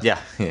 Yeah.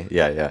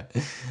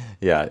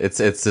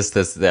 It's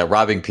just that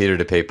robbing Peter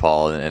to pay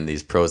Paul, and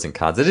these pros and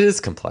cons. It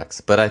is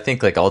complex, but I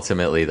think like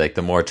ultimately, like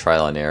the more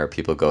trial and error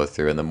people go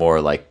through, and the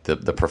more like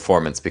the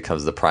performance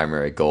becomes the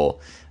primary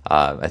goal,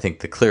 I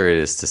think the clearer it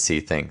is to see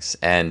things.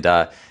 And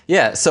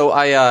so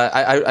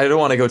I don't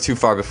want to go too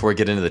far before we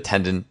get into the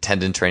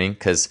tendon training,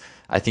 because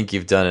I think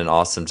you've done an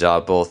awesome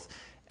job both,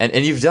 and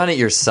you've done it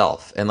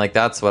yourself. And like,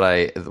 that's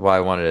why I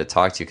wanted to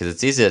talk to you, because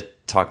it's easy to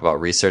talk about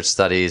research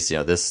studies,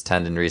 this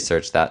tendon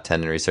research, that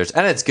tendon research,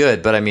 and it's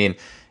good. But I mean,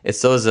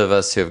 it's those of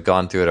us who have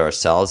gone through it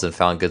ourselves and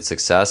found good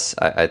success,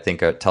 I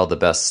think tell the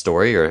best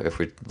story, or if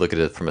we look at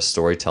it from a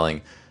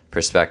storytelling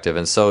perspective.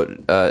 And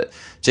so,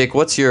 Jake,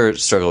 what's your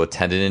struggle with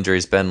tendon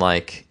injuries been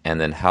like? And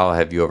then how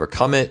have you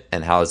overcome it?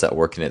 And how is that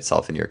working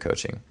itself in your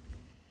coaching?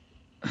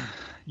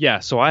 Yeah.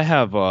 So I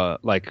have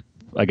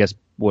I guess,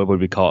 what would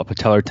we call it?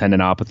 Patellar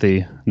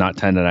tendinopathy, not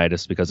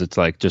tendonitis, because it's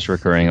like just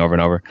recurring over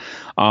and over.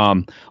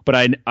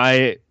 But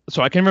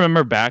so I can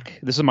remember back,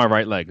 this is my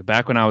right leg,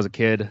 back when I was a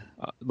kid,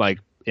 like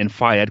in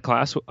Phi Ed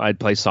class, I'd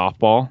play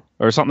softball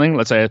or something.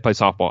 Let's say I play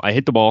softball. I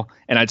hit the ball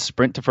and I'd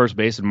sprint to first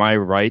base, and my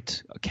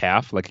right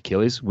calf, like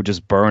Achilles, would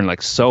just burn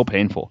like so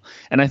painful.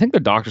 And I think the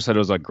doctor said it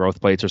was like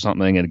growth plates or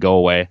something, and it'd go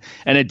away.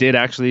 And it did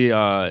actually,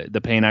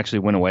 the pain actually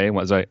went away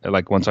once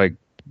I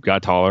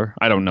got taller.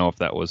 I don't know if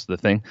that was the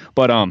thing,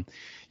 but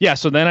yeah.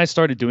 So then I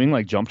started doing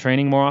like jump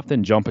training more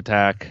often, jump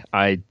attack.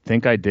 I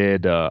think I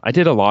did a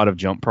lot of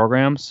jump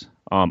programs.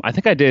 I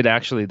think I did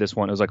actually this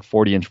one. It was like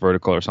 40-inch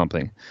vertical or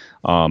something.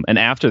 And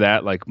after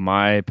that, like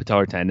my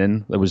patellar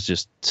tendon, it was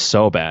just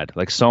so bad,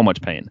 like so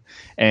much pain.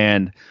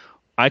 And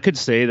I could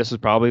say this was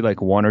probably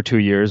like 1 or 2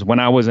 years when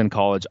I was in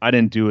college. I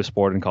didn't do a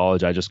sport in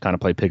college. I just kind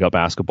of played pickup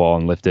basketball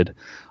and lifted.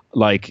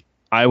 Like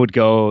I would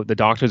go, the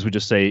doctors would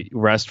just say,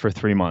 rest for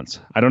 3 months.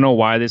 I don't know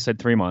why they said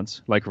 3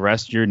 months, like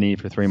rest your knee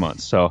for 3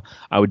 months. So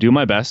I would do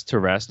my best to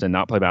rest and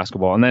not play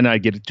basketball. And then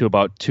I'd get to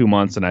about 2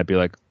 months and I'd be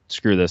like,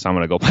 screw this, I'm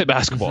going to go play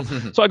basketball.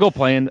 So I go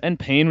play, and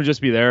pain would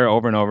just be there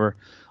over and over.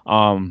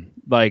 And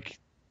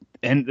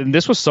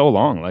this was so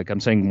long, like I'm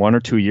saying 1 or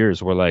 2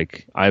 years where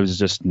like I was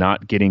just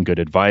not getting good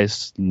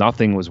advice.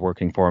 Nothing was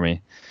working for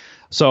me.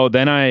 So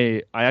then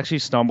I actually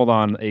stumbled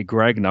on a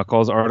Greg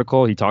Nuckols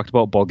article. He talked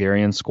about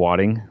Bulgarian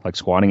squatting, like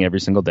squatting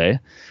every single day.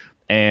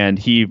 And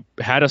he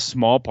had a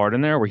small part in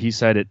there where he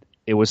said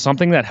it was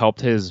something that helped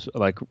his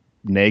like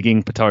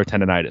nagging patellar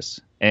tendonitis.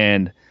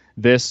 And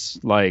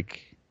this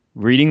like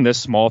reading this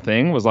small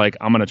thing was like,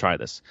 I'm going to try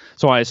this.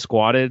 So I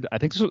squatted, I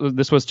think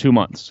this was 2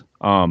 months.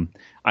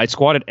 I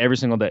squatted every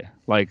single day.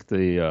 Like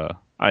he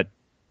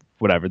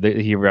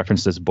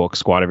referenced this book,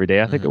 Squat Every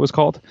Day, I think it was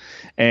called.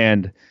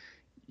 And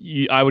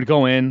I would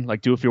go in,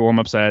 like do a few warm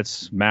up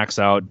sets, max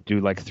out, do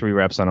like 3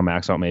 reps on a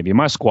max out maybe.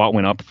 My squat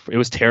went up. It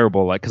was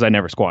terrible, like because I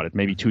never squatted,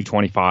 maybe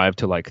 225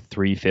 to like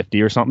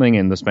 350 or something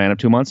in the span of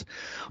 2 months.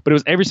 But it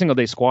was every single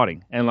day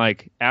squatting. And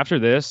like after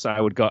this, I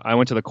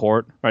went to the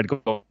court. I'd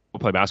go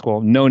play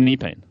basketball, no knee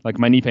pain. Like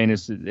my knee pain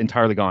is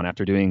entirely gone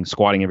after doing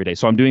squatting every day.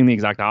 So I'm doing the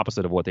exact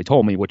opposite of what they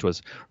told me, which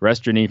was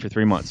rest your knee for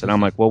 3 months. And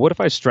I'm like, well, what if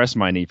I stress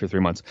my knee for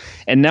 3 months?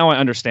 And now I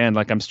understand,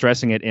 like I'm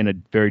stressing it in a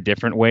very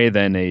different way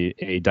than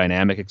a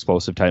dynamic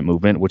explosive type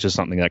movement, which is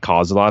something that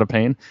caused a lot of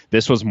pain.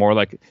 This was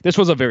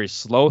a very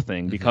slow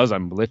thing because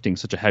I'm lifting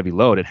such a heavy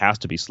load. It has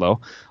to be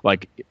slow,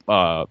 like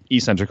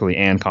eccentrically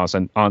and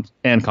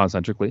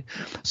concentrically.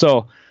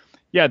 So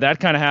yeah, that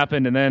kind of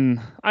happened. And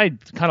then I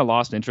kind of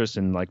lost interest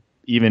in like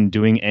even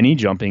doing any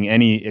jumping,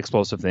 any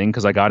explosive thing,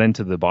 because I got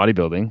into the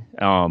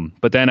bodybuilding.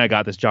 But then I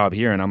got this job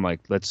here, and I'm like,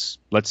 let's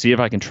see if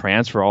I can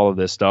transfer all of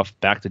this stuff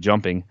back to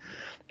jumping.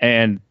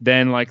 And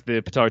then like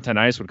the patellar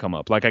tendonitis would come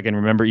up. Like I can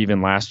remember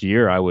even last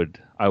year, I would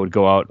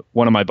go out.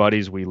 One of my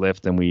buddies, we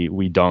lift and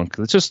we dunk.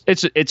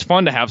 It's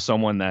fun to have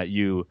someone that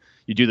you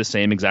do the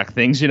same exact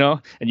things, and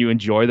you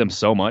enjoy them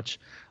so much.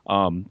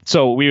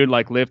 So we would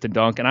like lift and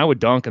dunk, and I would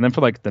dunk, and then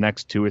for like the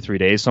next 2 or 3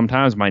 days,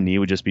 sometimes my knee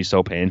would just be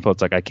so painful.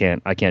 It's like I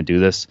can't do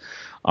this.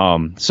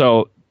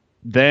 So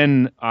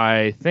then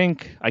I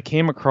think I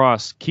came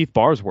across Keith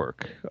Barr's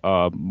work.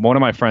 One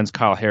of my friends,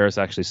 Kyle Harris,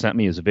 actually sent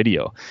me his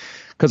video.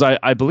 Because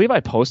I believe I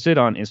posted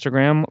on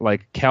Instagram,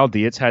 like Cal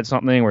Dietz had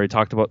something where he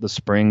talked about the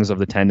springs of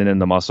the tendon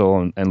and the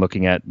muscle, and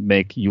looking at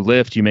you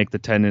make the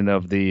tendon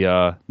of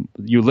the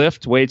you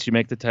lift weights, you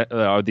make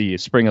the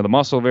spring of the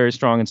muscle very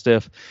strong and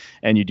stiff,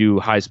 and you do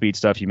high speed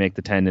stuff, you make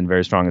the tendon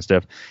very strong and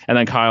stiff. And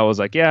then Kyle was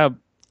like, yeah,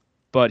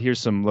 but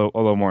here's a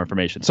little more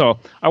information. So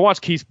I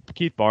watched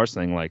Keith Barr's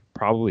thing like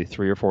probably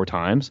 3 or 4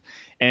 times.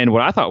 And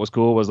what I thought was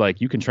cool was like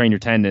you can train your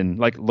tendon,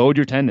 like load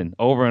your tendon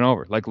over and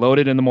over, like load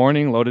it in the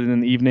morning, load it in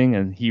the evening.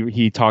 And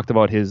he talked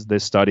about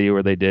this study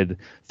where they did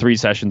 3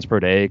 sessions per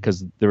day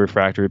because the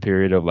refractory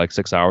period of like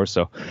 6 hours.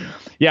 So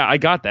yeah, I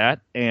got that.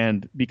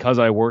 And because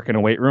I work in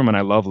a weight room and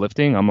I love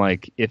lifting, I'm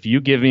like, if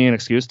you give me an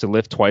excuse to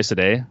lift twice a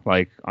day,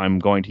 like I'm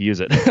going to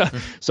use it.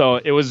 So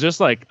it was just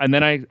like, and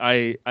then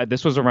I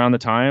this was around the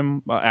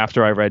time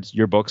after I read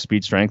your book,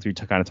 Speed Strength, where you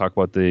kind of talk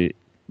about the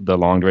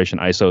long duration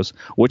ISOs,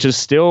 which is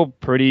still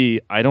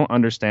pretty, I don't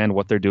understand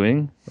what they're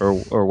doing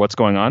or what's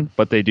going on,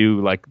 but they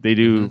do.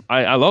 Mm-hmm.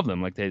 I love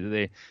them. Like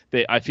they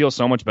I feel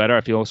so much better. I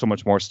feel so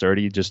much more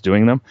sturdy just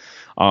doing them.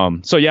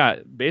 So yeah,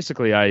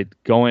 basically I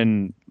go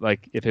in,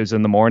 like if it was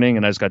in the morning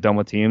and I just got done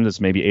with teams,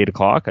 it's maybe 8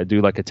 o'clock. I do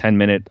like a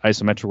 10-minute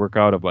isometric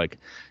workout of like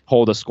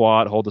hold a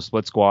squat, hold a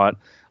split squat,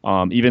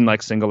 even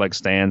like single leg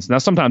stands. Now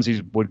sometimes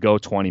these would go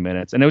 20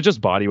 minutes and it was just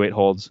body weight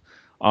holds.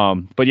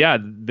 But yeah,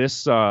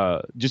 this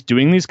just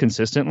doing these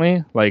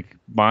consistently, like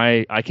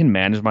I can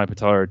manage my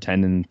patellar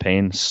tendon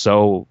pain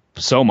so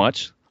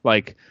much.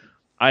 Like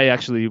I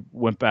actually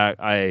went back.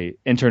 I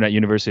interned at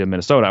University of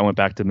Minnesota. I went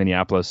back to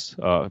Minneapolis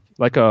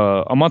like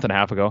a month and a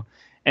half ago,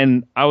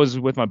 and I was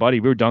with my buddy.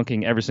 We were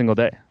dunking every single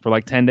day for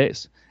like 10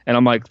 days. And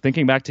I'm like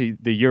thinking back to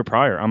the year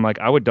prior. I'm like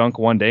I would dunk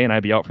one day and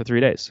I'd be out for 3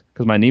 days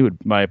because my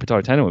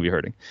patellar tendon would be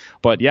hurting.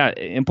 But yeah,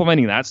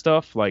 implementing that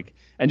stuff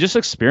and just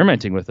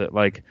experimenting with it,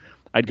 like.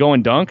 I'd go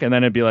and dunk, and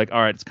then it'd be like,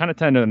 all right, it's kind of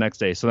tender the next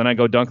day. So then I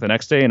go dunk the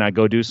next day, and I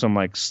go do some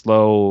like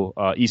slow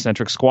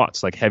eccentric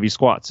squats, like heavy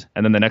squats,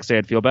 and then the next day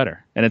I'd feel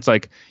better. And it's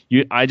like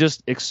I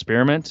just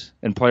experiment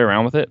and play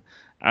around with it,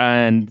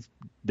 and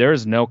there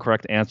is no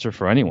correct answer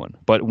for anyone.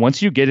 But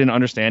once you get an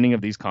understanding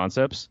of these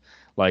concepts,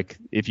 like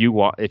if you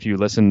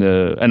listen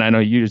to, and I know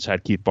you just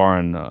had Keith Barr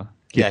on.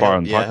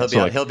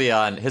 He'll be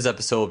on. His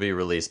episode will be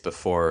released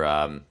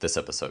before this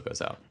episode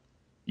goes out.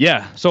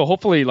 Yeah, so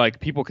hopefully like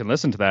people can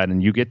listen to that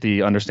and you get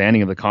the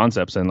understanding of the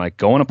concepts and like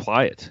go and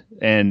apply it.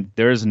 And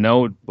there's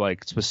no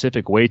like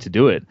specific way to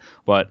do it,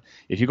 but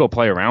if you go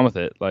play around with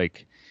it,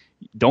 like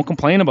don't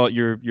complain about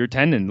your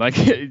tendon, like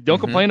don't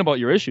complain about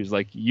your issues.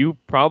 Like you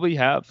probably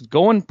have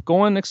go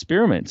and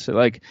experiment.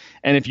 Like,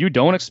 and if you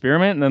don't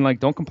experiment, then like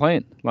don't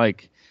complain.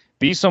 Like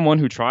be someone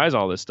who tries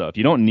all this stuff.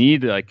 You don't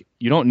need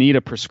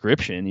a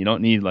prescription. You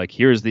don't need like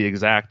here's the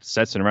exact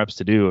sets and reps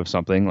to do of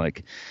something.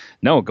 Like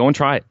no, go and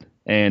try it.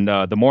 And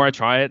the more I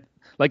try it,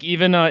 like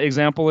even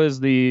example is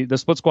the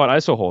split squat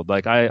iso hold.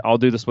 Like I'll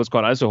do the split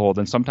squat iso hold,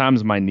 and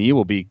sometimes my knee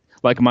will be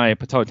like my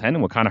patellar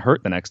tendon will kind of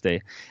hurt the next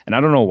day, and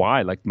I don't know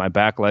why. Like my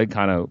back leg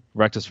kind of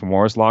rectus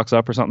femoris locks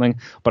up or something.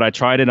 But I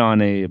tried it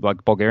on a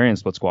like Bulgarian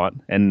split squat,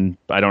 and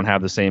I don't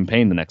have the same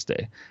pain the next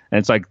day. And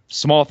it's like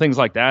small things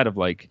like that of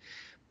like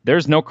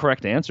there's no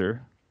correct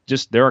answer.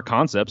 Just there are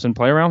concepts and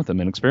play around with them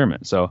and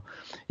experiment. So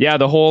yeah,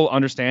 the whole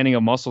understanding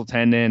of muscle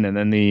tendon and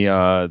then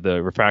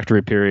the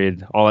refractory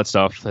period, all that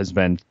stuff has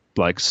been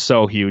like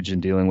so huge in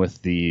dealing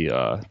with the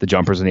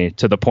jumper's knee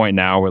to the point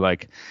now where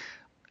like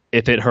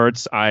if it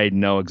hurts, I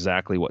know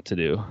exactly what to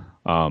do.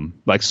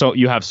 Like so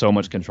you have so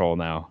much control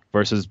now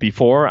versus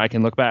before. I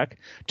can look back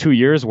 2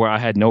 years where I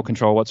had no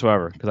control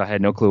whatsoever because I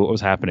had no clue what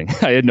was happening.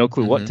 I had no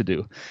clue what to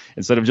do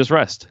instead of just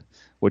rest,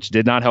 which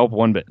did not help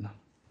one bit.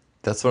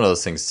 That's one of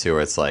those things too,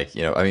 where it's like,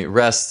 I mean,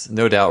 rest,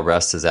 no doubt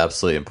rest is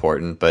absolutely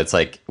important, but it's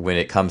like when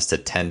it comes to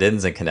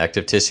tendons and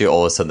connective tissue,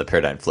 all of a sudden the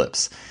paradigm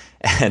flips.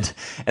 And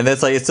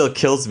that's like, it still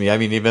kills me. I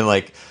mean, even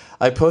like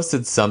I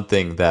posted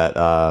something just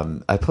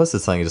on an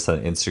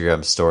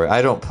Instagram story.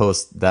 I don't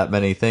post that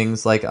many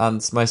things like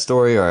on my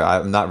story, or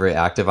I'm not very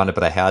active on it,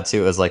 but I had to.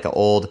 It was like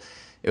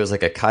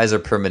a Kaiser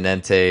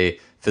Permanente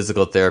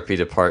physical therapy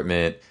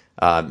department.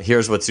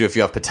 Here's what to do if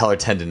you have patellar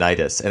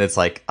tendonitis, and it's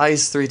like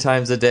ice 3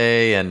 times a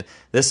day, and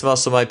this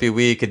muscle might be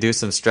weak, and do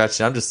some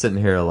stretching. I'm just sitting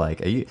here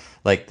like, are you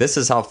like, this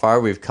is how far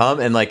we've come?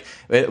 And like,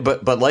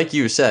 but like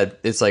you said,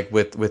 it's like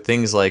with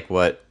things like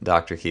what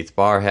Dr. Keith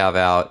Barr have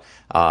out.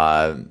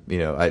 I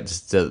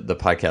just did the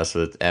podcast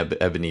with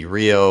Ebony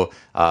Rio,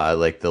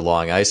 like the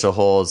long iso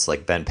holds,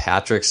 like Ben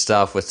Patrick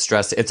stuff with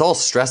stress. It's all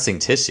stressing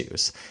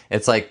tissues.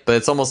 It's like, but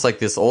it's almost like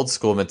this old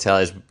school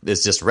mentality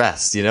is just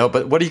rest,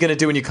 But what are you going to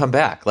do when you come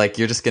back? Like,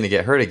 you're just going to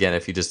get hurt again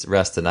if you just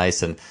rest and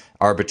ice and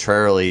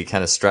arbitrarily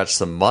kind of stretch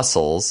some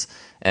muscles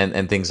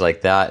and things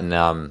like that. And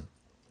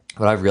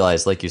what I've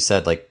realized, like you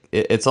said, like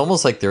it's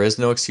almost like there is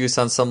no excuse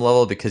on some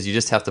level, because you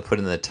just have to put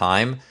in the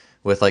time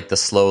with like the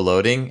slow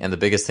loading. And the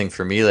biggest thing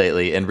for me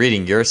lately, and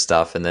reading your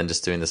stuff and then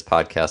just doing this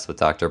podcast with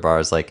Dr. Barr,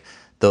 is like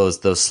those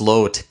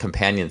slow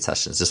companion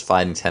sessions, just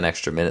finding 10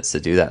 extra minutes to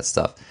do that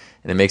stuff.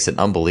 And it makes an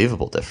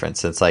unbelievable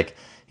difference. It's like,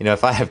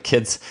 if I have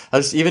kids,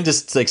 even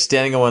just like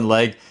standing on one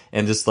leg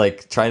and just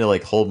like trying to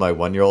like hold my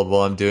 1-year-old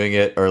while I'm doing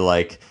it, or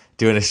like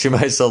doing a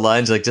Shumaiso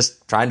lunge, like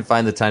just trying to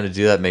find the time to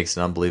do that makes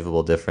an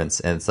unbelievable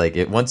difference. And it's like,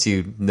 once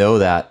you know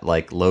that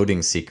like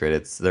loading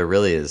secret, there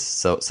really is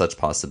such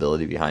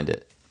possibility behind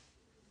it.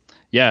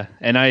 Yeah,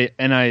 and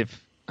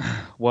I've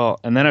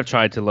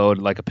tried to load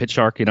like a pitch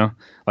shark,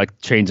 like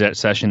change that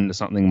session to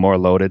something more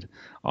loaded.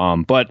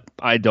 But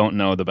I don't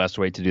know the best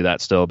way to do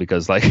that still,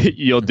 because like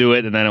you'll do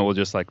it and then it will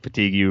just like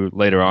fatigue you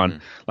later on.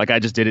 Mm-hmm. Like I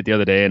just did it the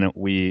other day, and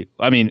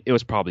it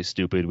was probably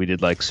stupid. We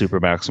did like super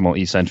maximal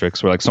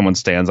eccentrics where like someone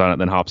stands on it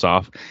then hops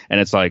off,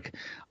 and it's like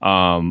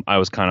I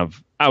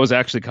was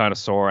actually kind of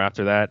sore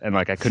after that, and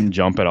like I couldn't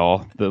jump at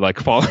all like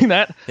following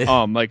that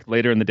like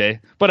later in the day.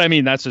 But I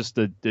mean, that's just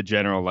the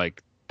general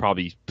like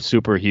probably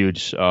super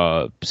huge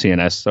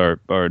CNS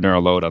or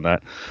neural load on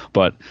that.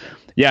 But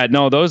yeah,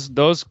 no, those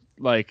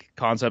like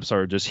concepts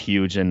are just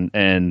huge,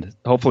 and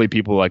hopefully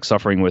people like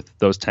suffering with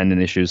those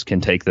tendon issues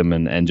can take them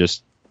and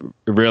just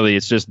really,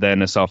 it's just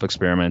then a self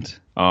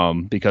experiment,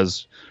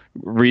 because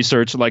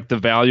research, like the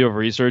value of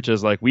research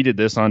is like, we did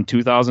this on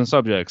 2,000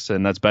 subjects,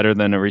 and that's better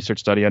than a research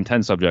study on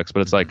 10 subjects.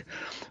 But it's like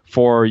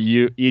for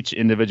you, each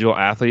individual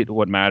athlete,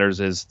 what matters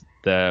is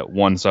the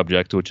one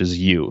subject, which is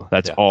you.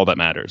 That's all that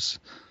matters.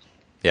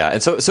 Yeah,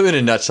 and so in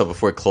a nutshell,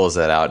 before we close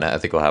that out, and I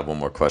think we'll have one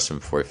more question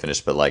before we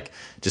finish, but like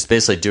just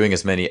basically doing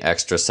as many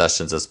extra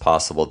sessions as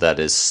possible that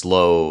is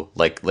slow,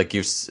 like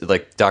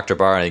Dr.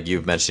 Barr, I think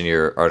you've mentioned in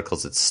your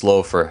articles, it's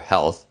slow for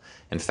health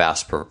and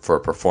fast for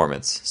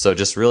performance. So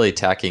just really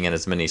tacking in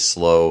as many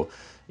slow,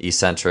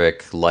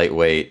 eccentric,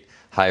 lightweight,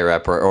 high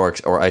rep or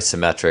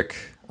isometric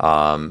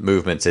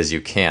movements as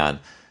you can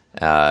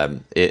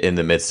in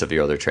the midst of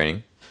your other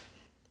training.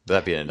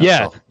 That'd be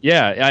enough.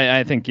 Yeah.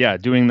 I think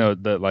doing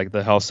the like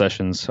the health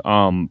sessions.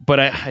 But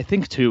I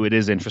think too, it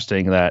is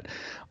interesting that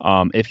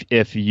does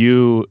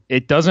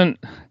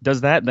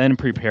that then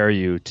prepare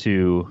you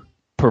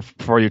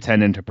for your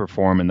tendon to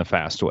perform in the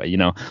fast way?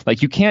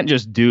 Like you can't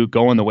just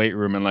go in the weight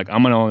room and like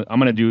I'm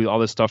gonna do all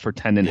this stuff for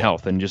tendon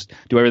health and just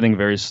do everything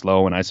very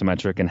slow and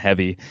isometric and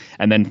heavy,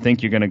 and then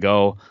think you're gonna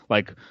go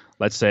like,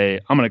 let's say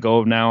I'm going to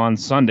go now on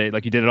Sunday,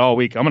 like you did it all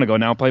week, I'm going to go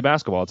now play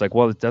basketball. It's like,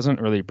 well, it doesn't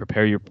really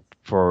prepare you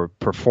to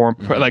perform.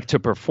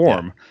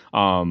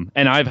 Yeah.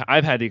 And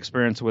I've had the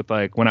experience with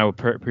like when I would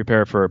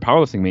prepare for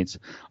powerlifting meets,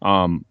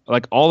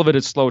 like all of it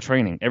is slow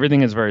training.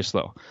 Everything is very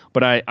slow.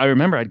 But I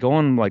remember I'd go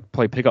and like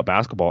play pickup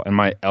basketball and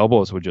my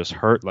elbows would just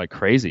hurt like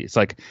crazy. It's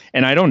like,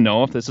 and I don't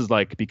know if this is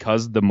like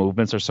because the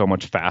movements are so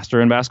much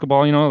faster in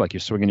basketball, like you're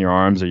swinging your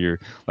arms or you're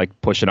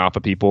like pushing off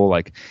of people.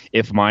 Like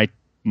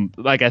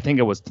I think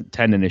it was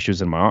tendon issues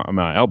in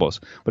my elbows,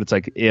 but it's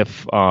like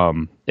if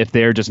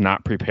they're just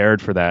not prepared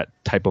for that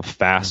type of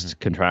fast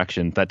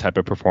contraction, that type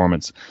of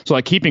performance. So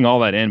like keeping all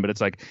that in, but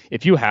it's like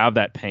if you have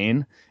that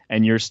pain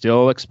and you're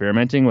still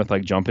experimenting with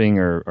like jumping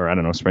or I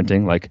don't know,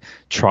 sprinting, like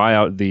try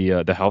out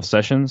the health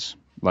sessions.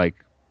 Like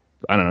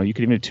I don't know, you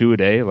could even do 2 a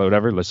day or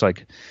whatever. It's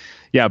like,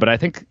 yeah, but I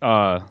think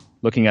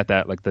looking at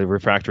that, like the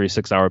refractory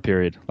 6-hour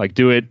period, like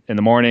do it in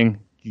the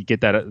morning. You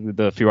get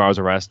the few hours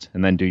of rest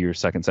and then do your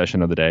second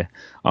session of the day.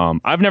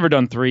 I've never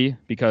done 3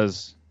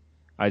 because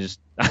I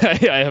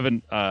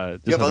haven't.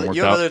 You have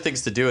other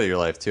things to do with your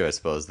life too, I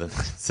suppose, than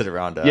sit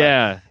around.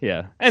 Yeah.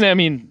 And I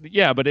mean,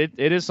 yeah, but it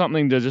is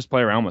something to just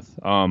play around with.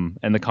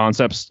 And the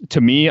concepts,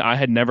 to me, I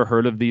had never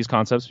heard of these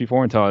concepts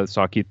before until I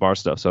saw Keith Barr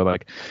stuff. So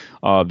like,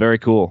 very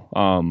cool.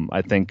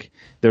 I think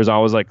there's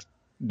always like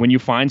when you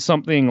find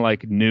something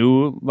like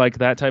new, like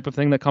that type of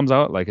thing that comes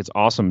out, like it's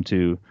awesome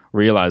to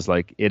realize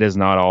like it has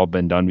not all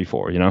been done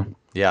before, you know?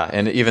 Yeah,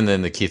 and even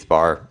in the Keith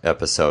Barr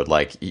episode,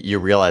 like you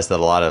realize that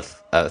a lot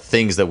of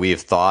things that we've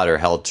thought or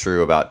held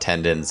true about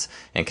tendons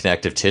and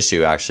connective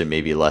tissue actually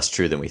may be less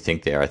true than we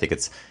think they are. I think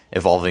it's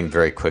evolving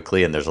very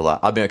quickly, and there's a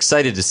lot. I've been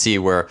excited to see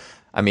where.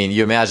 I mean,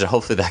 you imagine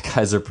hopefully that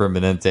Kaiser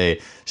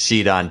Permanente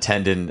sheet on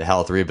tendon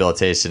health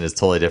rehabilitation is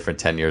totally different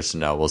 10 years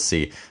from now. We'll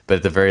see. But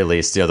at the very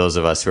least, those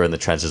of us who are in the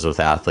trenches with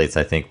athletes,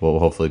 I think will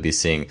hopefully be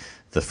seeing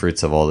the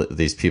fruits of all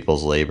these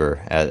people's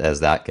labor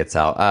as that gets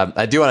out.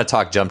 I do want to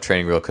talk jump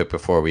training real quick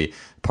before we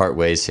part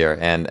ways here.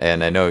 And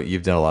I know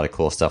you've done a lot of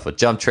cool stuff with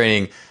jump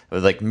training,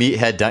 like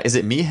meathead dunk. Is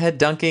it meathead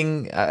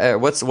dunking?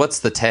 What's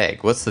the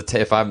tag? What's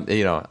the if I'm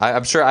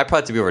I'm sure I probably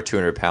have to be over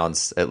 200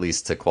 pounds at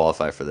least to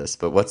qualify for this.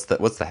 But what's the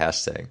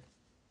hashtag?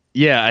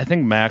 Yeah, I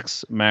think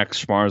Max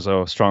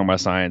Schmarzo, Strong by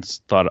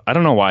Science, thought, I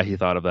don't know why he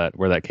thought of that,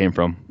 where that came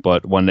from,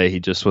 but one day he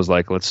just was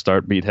like, let's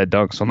start meathead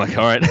dunks. So I'm like,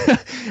 all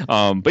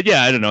right. But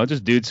yeah, I don't know,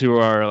 just dudes who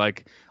are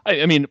like,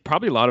 I mean,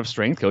 probably a lot of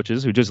strength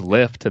coaches who just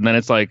lift, and then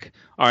it's like,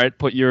 all right,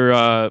 put your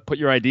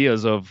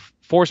ideas of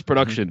force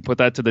production, put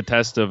that to the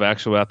test of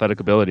actual athletic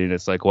ability, and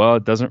it's like, well,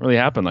 it doesn't really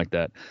happen like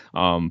that.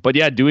 But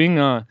yeah, doing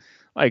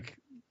like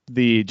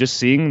just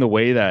seeing the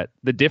way that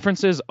the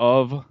differences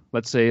of,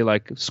 let's say,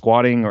 like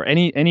squatting or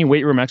any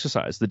weight room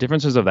exercise, the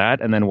differences of that,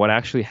 and then what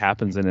actually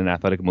happens in an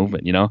athletic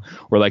movement,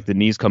 where like the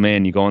knees come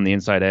in, you go on the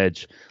inside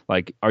edge.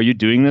 Like, are you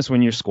doing this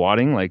when you're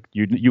squatting? Like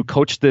you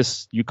coach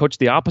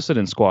the opposite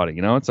in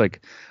squatting, it's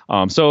like,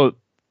 so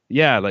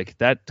yeah, like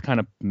that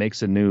kind of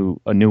makes a new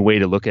way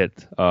to look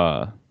at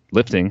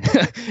lifting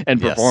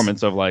and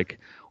performance. Yes. Of like,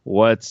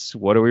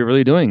 what are we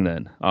really doing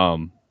then?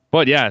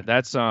 But yeah,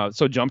 that's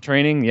so jump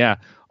training. Yeah.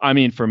 I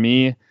mean, for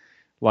me,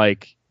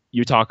 like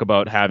you talk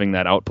about having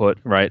that output,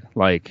 right?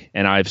 Like,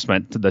 and I've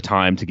spent the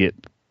time to get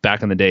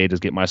back in the day to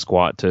get my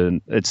squat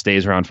it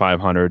stays around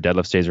 500,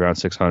 deadlift stays around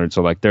 600.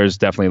 So like, there's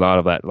definitely a lot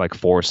of that like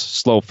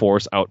slow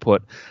force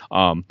output.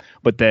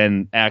 But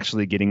then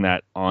actually getting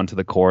that onto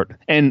the court,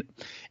 and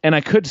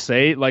I could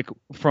say, like,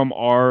 from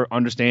our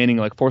understanding,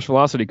 like force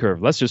velocity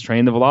curve, let's just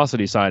train the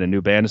velocity side and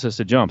do band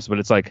assisted jumps. But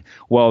it's like,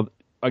 well,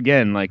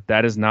 again, like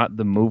that is not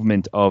the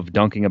movement of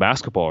dunking a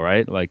basketball,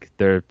 right? Like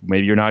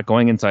maybe you're not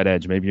going inside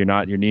edge, maybe you're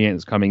not, your knee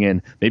is coming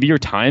in, maybe your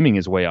timing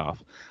is way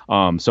off.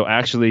 So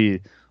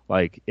actually,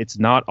 like, it's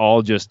not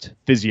all just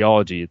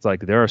physiology. It's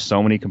like there are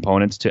so many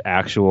components to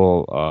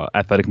actual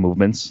athletic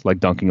movements,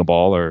 like dunking a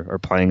ball or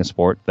playing a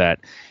sport,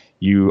 that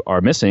you are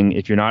missing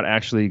if you're not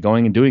actually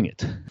going and doing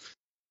it.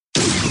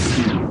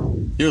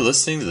 You're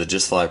listening to the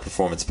Just Fly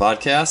Performance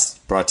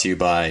Podcast, brought to you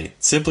by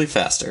Simply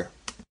Faster.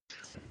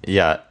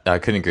 Yeah, I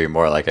couldn't agree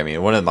more. Like, I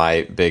mean, one of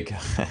my big,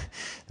 the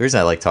reason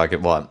I like talking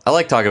about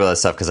this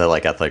stuff because I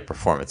like athletic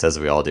performance, as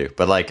we all do.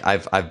 But like,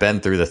 I've been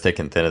through the thick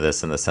and thin of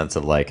this in the sense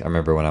of like, I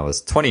remember when I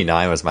was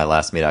 29 was my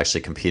last meet. I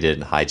actually competed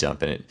in high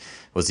jump, and it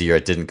was a year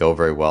it didn't go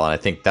very well. And I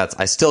think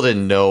I still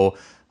didn't know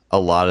a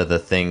lot of the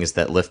things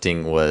that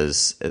lifting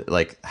was,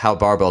 like how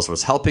barbells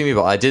was helping me,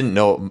 but I didn't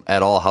know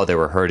at all how they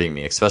were hurting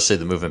me, especially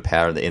the movement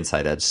pattern, the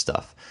inside edge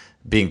stuff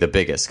being the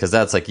biggest. Because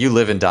that's like, you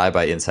live and die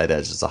by inside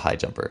edge as a high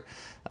jumper.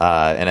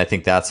 And I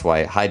think that's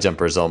why high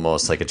jumpers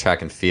almost like a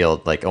track and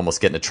field, like almost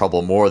get into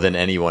trouble more than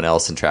anyone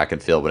else in track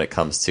and field when it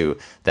comes to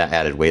that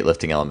added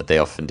weightlifting element they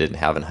often didn't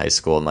have in high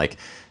school. And like,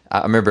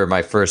 I remember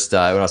my first,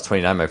 when I was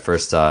 29, my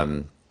first,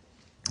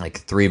 like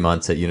 3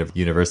 months at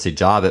university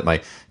job at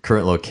my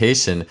current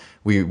location,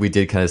 we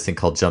did kind of this thing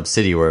called Jump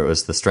City, where it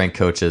was the strength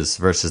coaches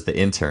versus the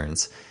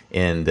interns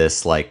in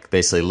this like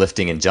basically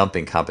lifting and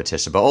jumping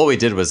competition. But all we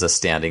did was a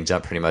standing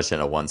jump pretty much and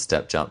a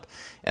one-step jump.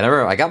 And I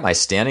remember I got my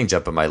standing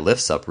jump and my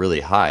lifts up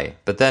really high.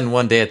 But then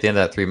one day at the end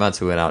of that 3 months,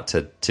 we went out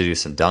to do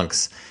some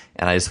dunks.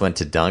 And I just went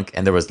to dunk,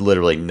 and there was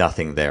literally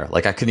nothing there.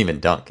 Like, I couldn't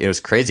even dunk. It was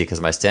crazy because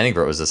my standing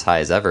vert was as high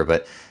as ever.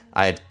 But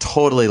I had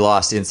totally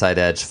lost inside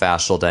edge,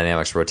 fascial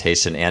dynamics,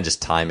 rotation, and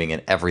just timing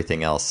and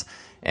everything else.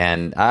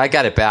 And I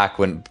got it back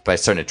by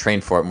starting to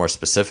train for it more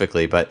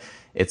specifically. But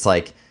it's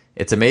like,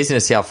 it's amazing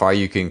to see how far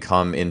you can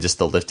come in just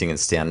the lifting and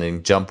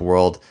standing jump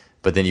world.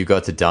 But then you go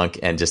to dunk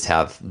and just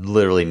have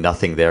literally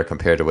nothing there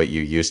compared to what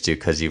you used to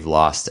because you've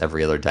lost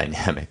every other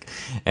dynamic.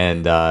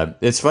 And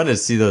it's fun to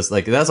see those.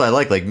 Like, that's why I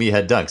like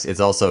meathead dunks.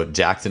 It's also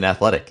jacked and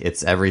athletic.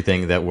 It's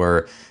everything that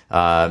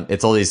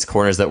it's all these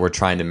corners that we're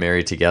trying to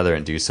marry together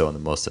and do so in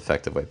the most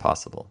effective way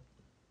possible.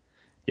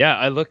 Yeah,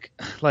 I look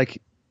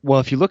like,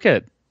 well, if you look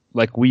at,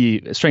 like,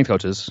 we strength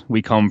coaches,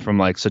 we come from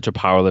like such a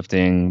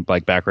powerlifting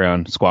like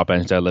background, squat,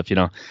 bench, deadlift,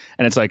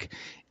 and it's like,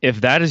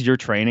 if that is your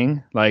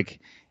training, like,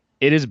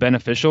 it is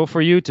beneficial for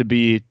you to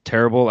be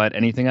terrible at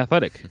anything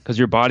athletic because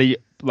your body,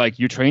 like,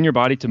 you train your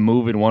body to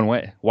move in one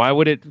way. Why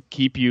would it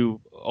keep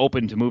you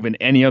open to move in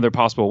any other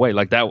possible way?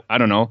 Like that, I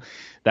don't know.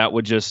 That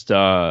would just,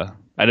 I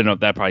don't know if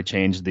that probably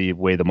changed the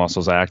way the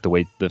muscles act, the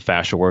way the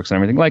fascia works and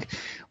everything. Like,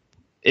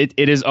 it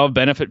is of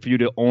benefit for you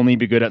to only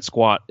be good at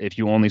squat if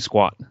you only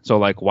squat. So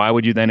like, why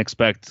would you then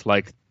expect,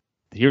 like,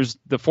 here's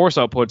the force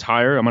output's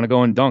higher, I'm going to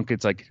go and dunk?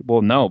 It's like,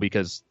 well, no,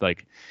 because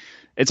like,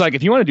 it's like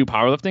if you want to do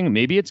powerlifting,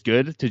 maybe it's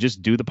good to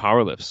just do the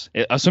power lifts,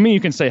 assuming you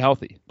can stay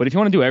healthy. But if you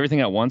want to do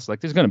everything at once,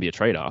 like there's going to be a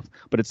trade-off.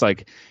 But it's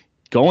like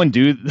go and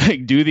do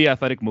the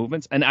athletic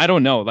movements. And I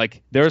don't know,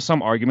 like there are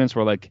some arguments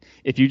where like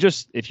if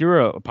you're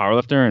a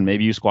powerlifter and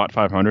maybe you squat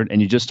 500 and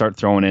you just start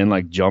throwing in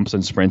like jumps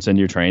and sprints into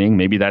your training,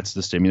 maybe that's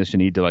the stimulus you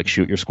need to like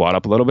shoot your squat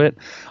up a little bit.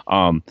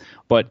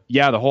 But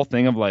yeah, the whole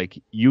thing of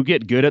like you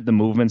get good at the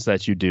movements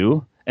that you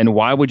do. And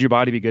why would your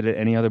body be good at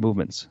any other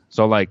movements?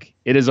 So like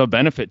it is a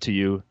benefit to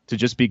you to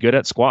just be good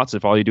at squats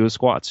if all you do is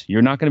squats.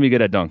 You're not going to be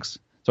good at dunks.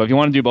 So if you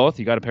want to do both,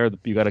 you got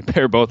to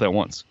pair both at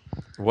once.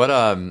 What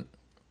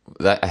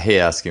I hate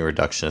asking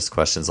reductionist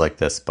questions like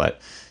this,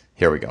 but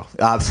here we go.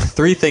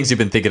 3 things you've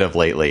been thinking of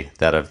lately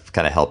that have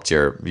kind of helped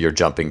your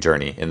jumping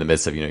journey in the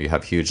midst of, you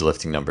have huge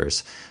lifting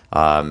numbers.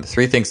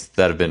 3 things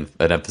that have been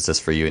an emphasis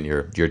for you in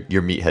your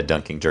meathead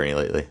dunking journey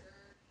lately.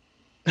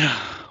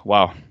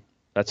 Wow.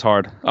 That's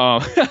hard.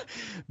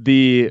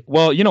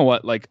 Well, you know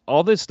what? Like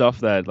all this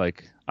stuff that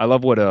like, I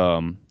love what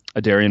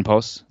Adarian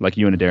posts, like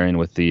you and Adarian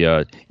with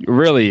the,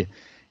 really,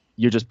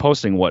 you're just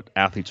posting what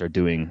athletes are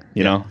doing,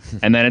 you know?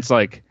 And then it's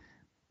like,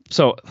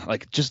 so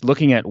like just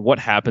looking at what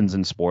happens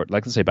in sport,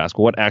 like let's say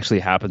basketball, what actually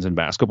happens in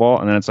basketball.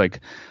 And then it's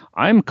like,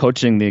 I'm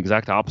coaching the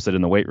exact opposite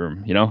in the weight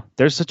room,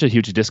 there's such a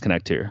huge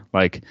disconnect here.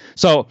 Like,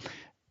 so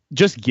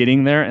just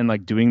getting there and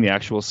like doing the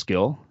actual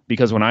skill,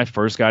 because when I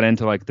first got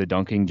into like the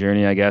dunking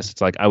journey, I guess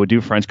it's like I would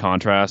do French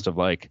contrast of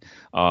like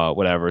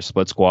whatever,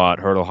 split squat,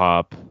 hurdle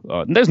hop.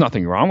 There's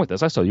nothing wrong with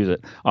this. I still use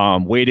it.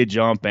 Weighted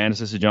jump, band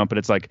assisted jump, but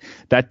it's like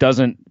that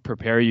doesn't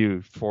prepare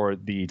you for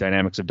the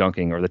dynamics of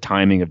dunking or the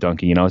timing of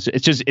dunking.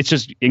 It's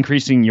just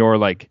increasing your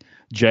like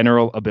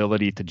general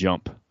ability to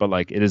jump, but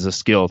like it is a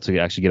skill to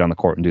actually get on the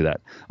court and do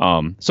that.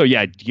 So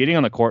yeah, getting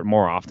on the court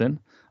more often,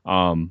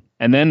 and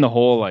then the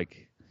whole like.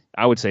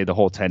 I would say the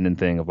whole tendon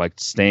thing of like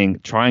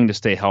trying to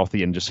stay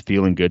healthy and just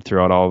feeling good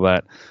throughout all of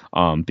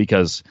that.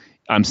 Because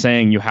I'm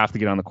saying you have to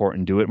get on the court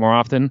and do it more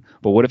often,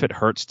 but what if it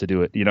hurts to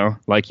do it?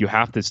 Like you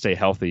have to stay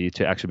healthy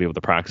to actually be able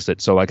to practice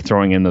it. So like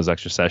throwing in those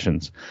extra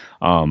sessions.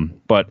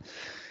 But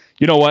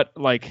you know what?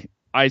 Like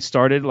I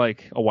started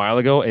like a while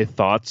ago,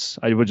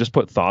 I would just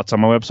put thoughts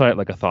on my website,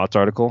 like a thoughts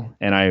article.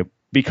 And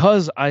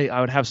because I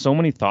would have so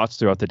many thoughts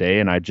throughout the day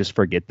and I just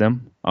forget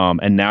them.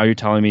 And now you're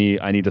telling me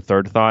I need a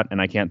third thought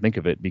and I can't think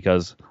of it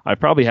because I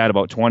probably had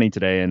about 20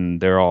 today and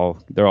they're all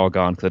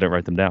gone because I didn't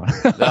write them down.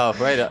 No,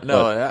 right.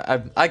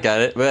 No, I got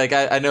it. But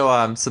like I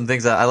know some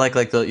things that I like you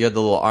have the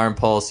little arm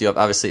pulse, you have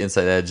obviously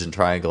inside edge and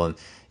triangle. And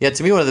yeah,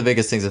 to me, one of the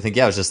biggest things I think,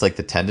 was just like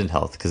the tendon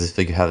health, because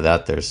if you have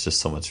that, there's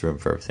just so much room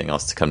for everything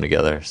else to come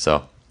together.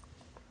 So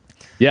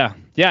yeah.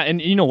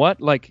 And you know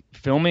what? Like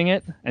filming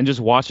it and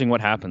just watching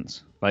what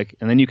happens. Like,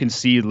 and then you can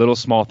see little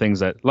small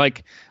things that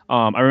like,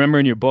 I remember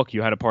in your book,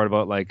 you had a part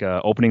about like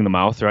opening the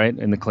mouth, right?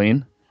 In the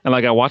clean. And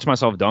like, I watch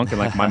myself dunk and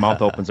like my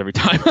mouth opens every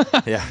time.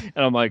 Yeah.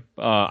 And I'm like,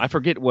 I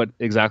forget what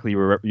exactly you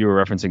were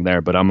referencing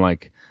there, but I'm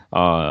like,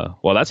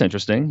 well, that's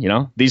interesting.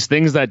 These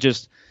things that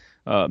just,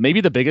 maybe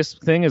the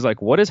biggest thing is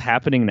like what is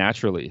happening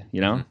naturally,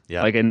 Yeah.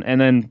 like, and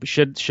then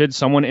should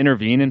someone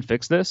intervene and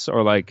fix this,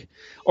 or like,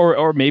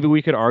 or maybe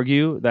we could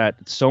argue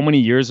that so many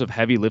years of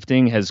heavy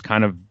lifting has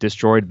kind of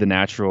destroyed the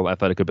natural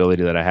athletic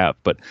ability that I have.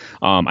 But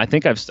I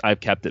think I've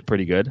kept it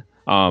pretty good.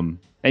 And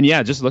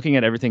yeah, just looking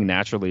at everything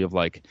naturally of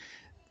like,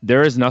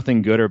 there is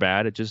nothing good or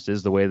bad. It just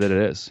is the way that it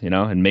is,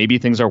 and maybe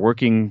things are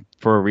working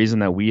for a reason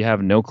that we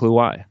have no clue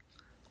why.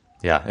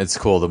 Yeah, it's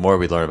cool. The more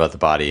we learn about the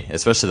body,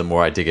 especially the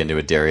more I dig into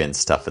Adarian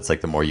stuff, it's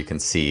like the more you can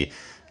see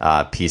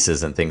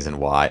pieces and things and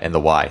why.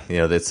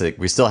 It's like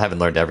we still haven't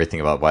learned everything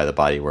about why the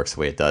body works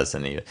the way it does.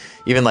 And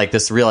even like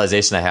this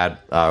realization I had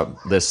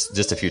this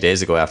just a few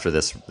days ago after the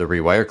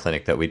Rewire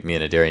clinic that me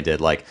and Adarian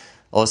did, like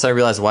all of a sudden I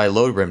realized why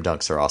low rim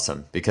dunks are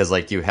awesome, because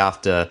like you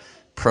have to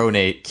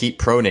keep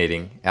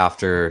pronating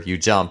after you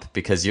jump,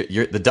 because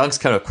the dunk's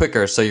kind of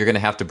quicker, so you're going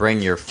to have to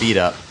bring your feet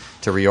up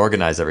to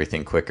reorganize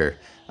everything quicker.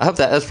 I hope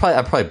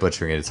I'm probably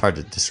butchering it. It's hard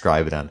to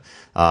describe it on.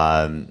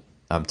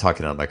 I'm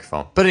talking on a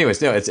microphone, but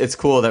anyways, no, it's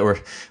cool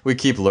that we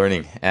keep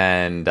learning,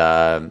 and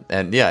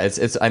yeah,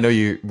 it's. I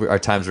know our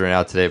time's running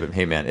out today, but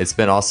hey, man, it's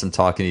been awesome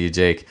talking to you,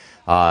 Jake,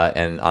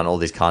 and on all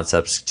these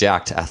concepts,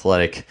 jacked,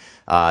 athletic,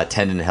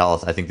 tendon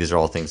health. I think these are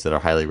all things that are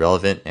highly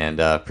relevant, and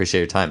appreciate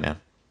your time, man.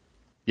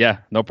 Yeah,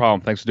 no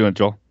problem. Thanks for doing it,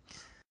 Joel.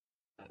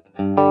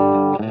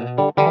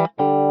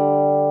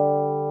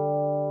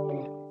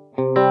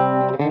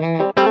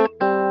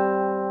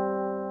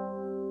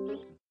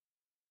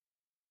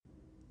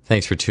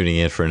 Thanks for tuning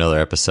in for another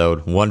episode.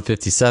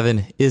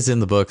 157 is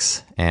in the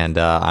books, and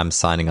I'm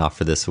signing off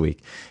for this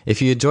week.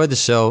 If you enjoyed the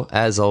show,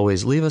 as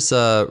always, leave us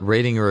a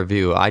rating or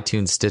review,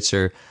 iTunes,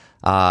 Stitcher.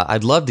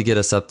 I'd love to get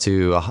us up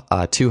to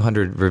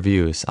 200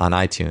 reviews on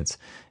iTunes.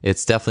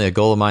 It's definitely a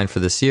goal of mine for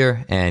this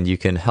year, and you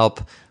can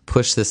help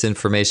push this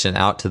information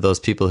out to those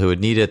people who would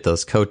need it,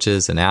 those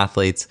coaches and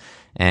athletes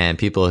and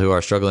people who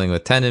are struggling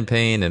with tendon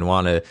pain and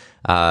want to,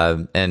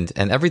 and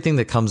everything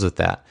that comes with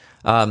that.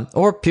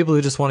 Or people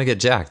who just want to get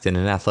jacked in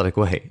an athletic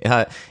way.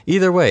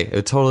 Either way, it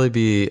would totally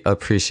be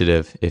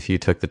appreciative if you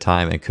took the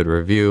time and could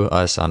review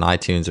us on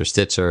iTunes or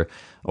Stitcher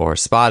or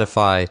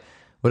Spotify,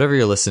 whatever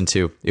you're listening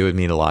to. It would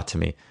mean a lot to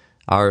me.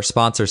 Our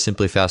sponsor,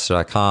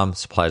 SimplyFaster.com,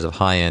 suppliers of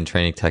high-end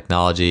training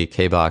technology,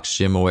 K-Box,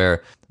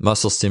 GymAware,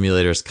 muscle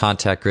stimulators,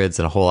 contact grids,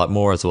 and a whole lot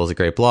more, as well as a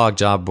great blog,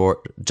 job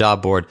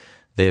board.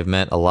 They have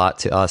meant a lot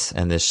to us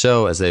and this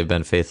show as they've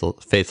been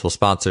faithful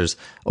sponsors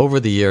over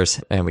the years,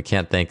 and we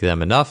can't thank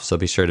them enough, so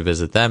be sure to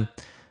visit them.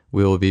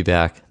 We will be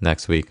back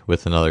next week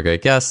with another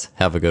great guest.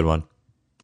 Have a good one.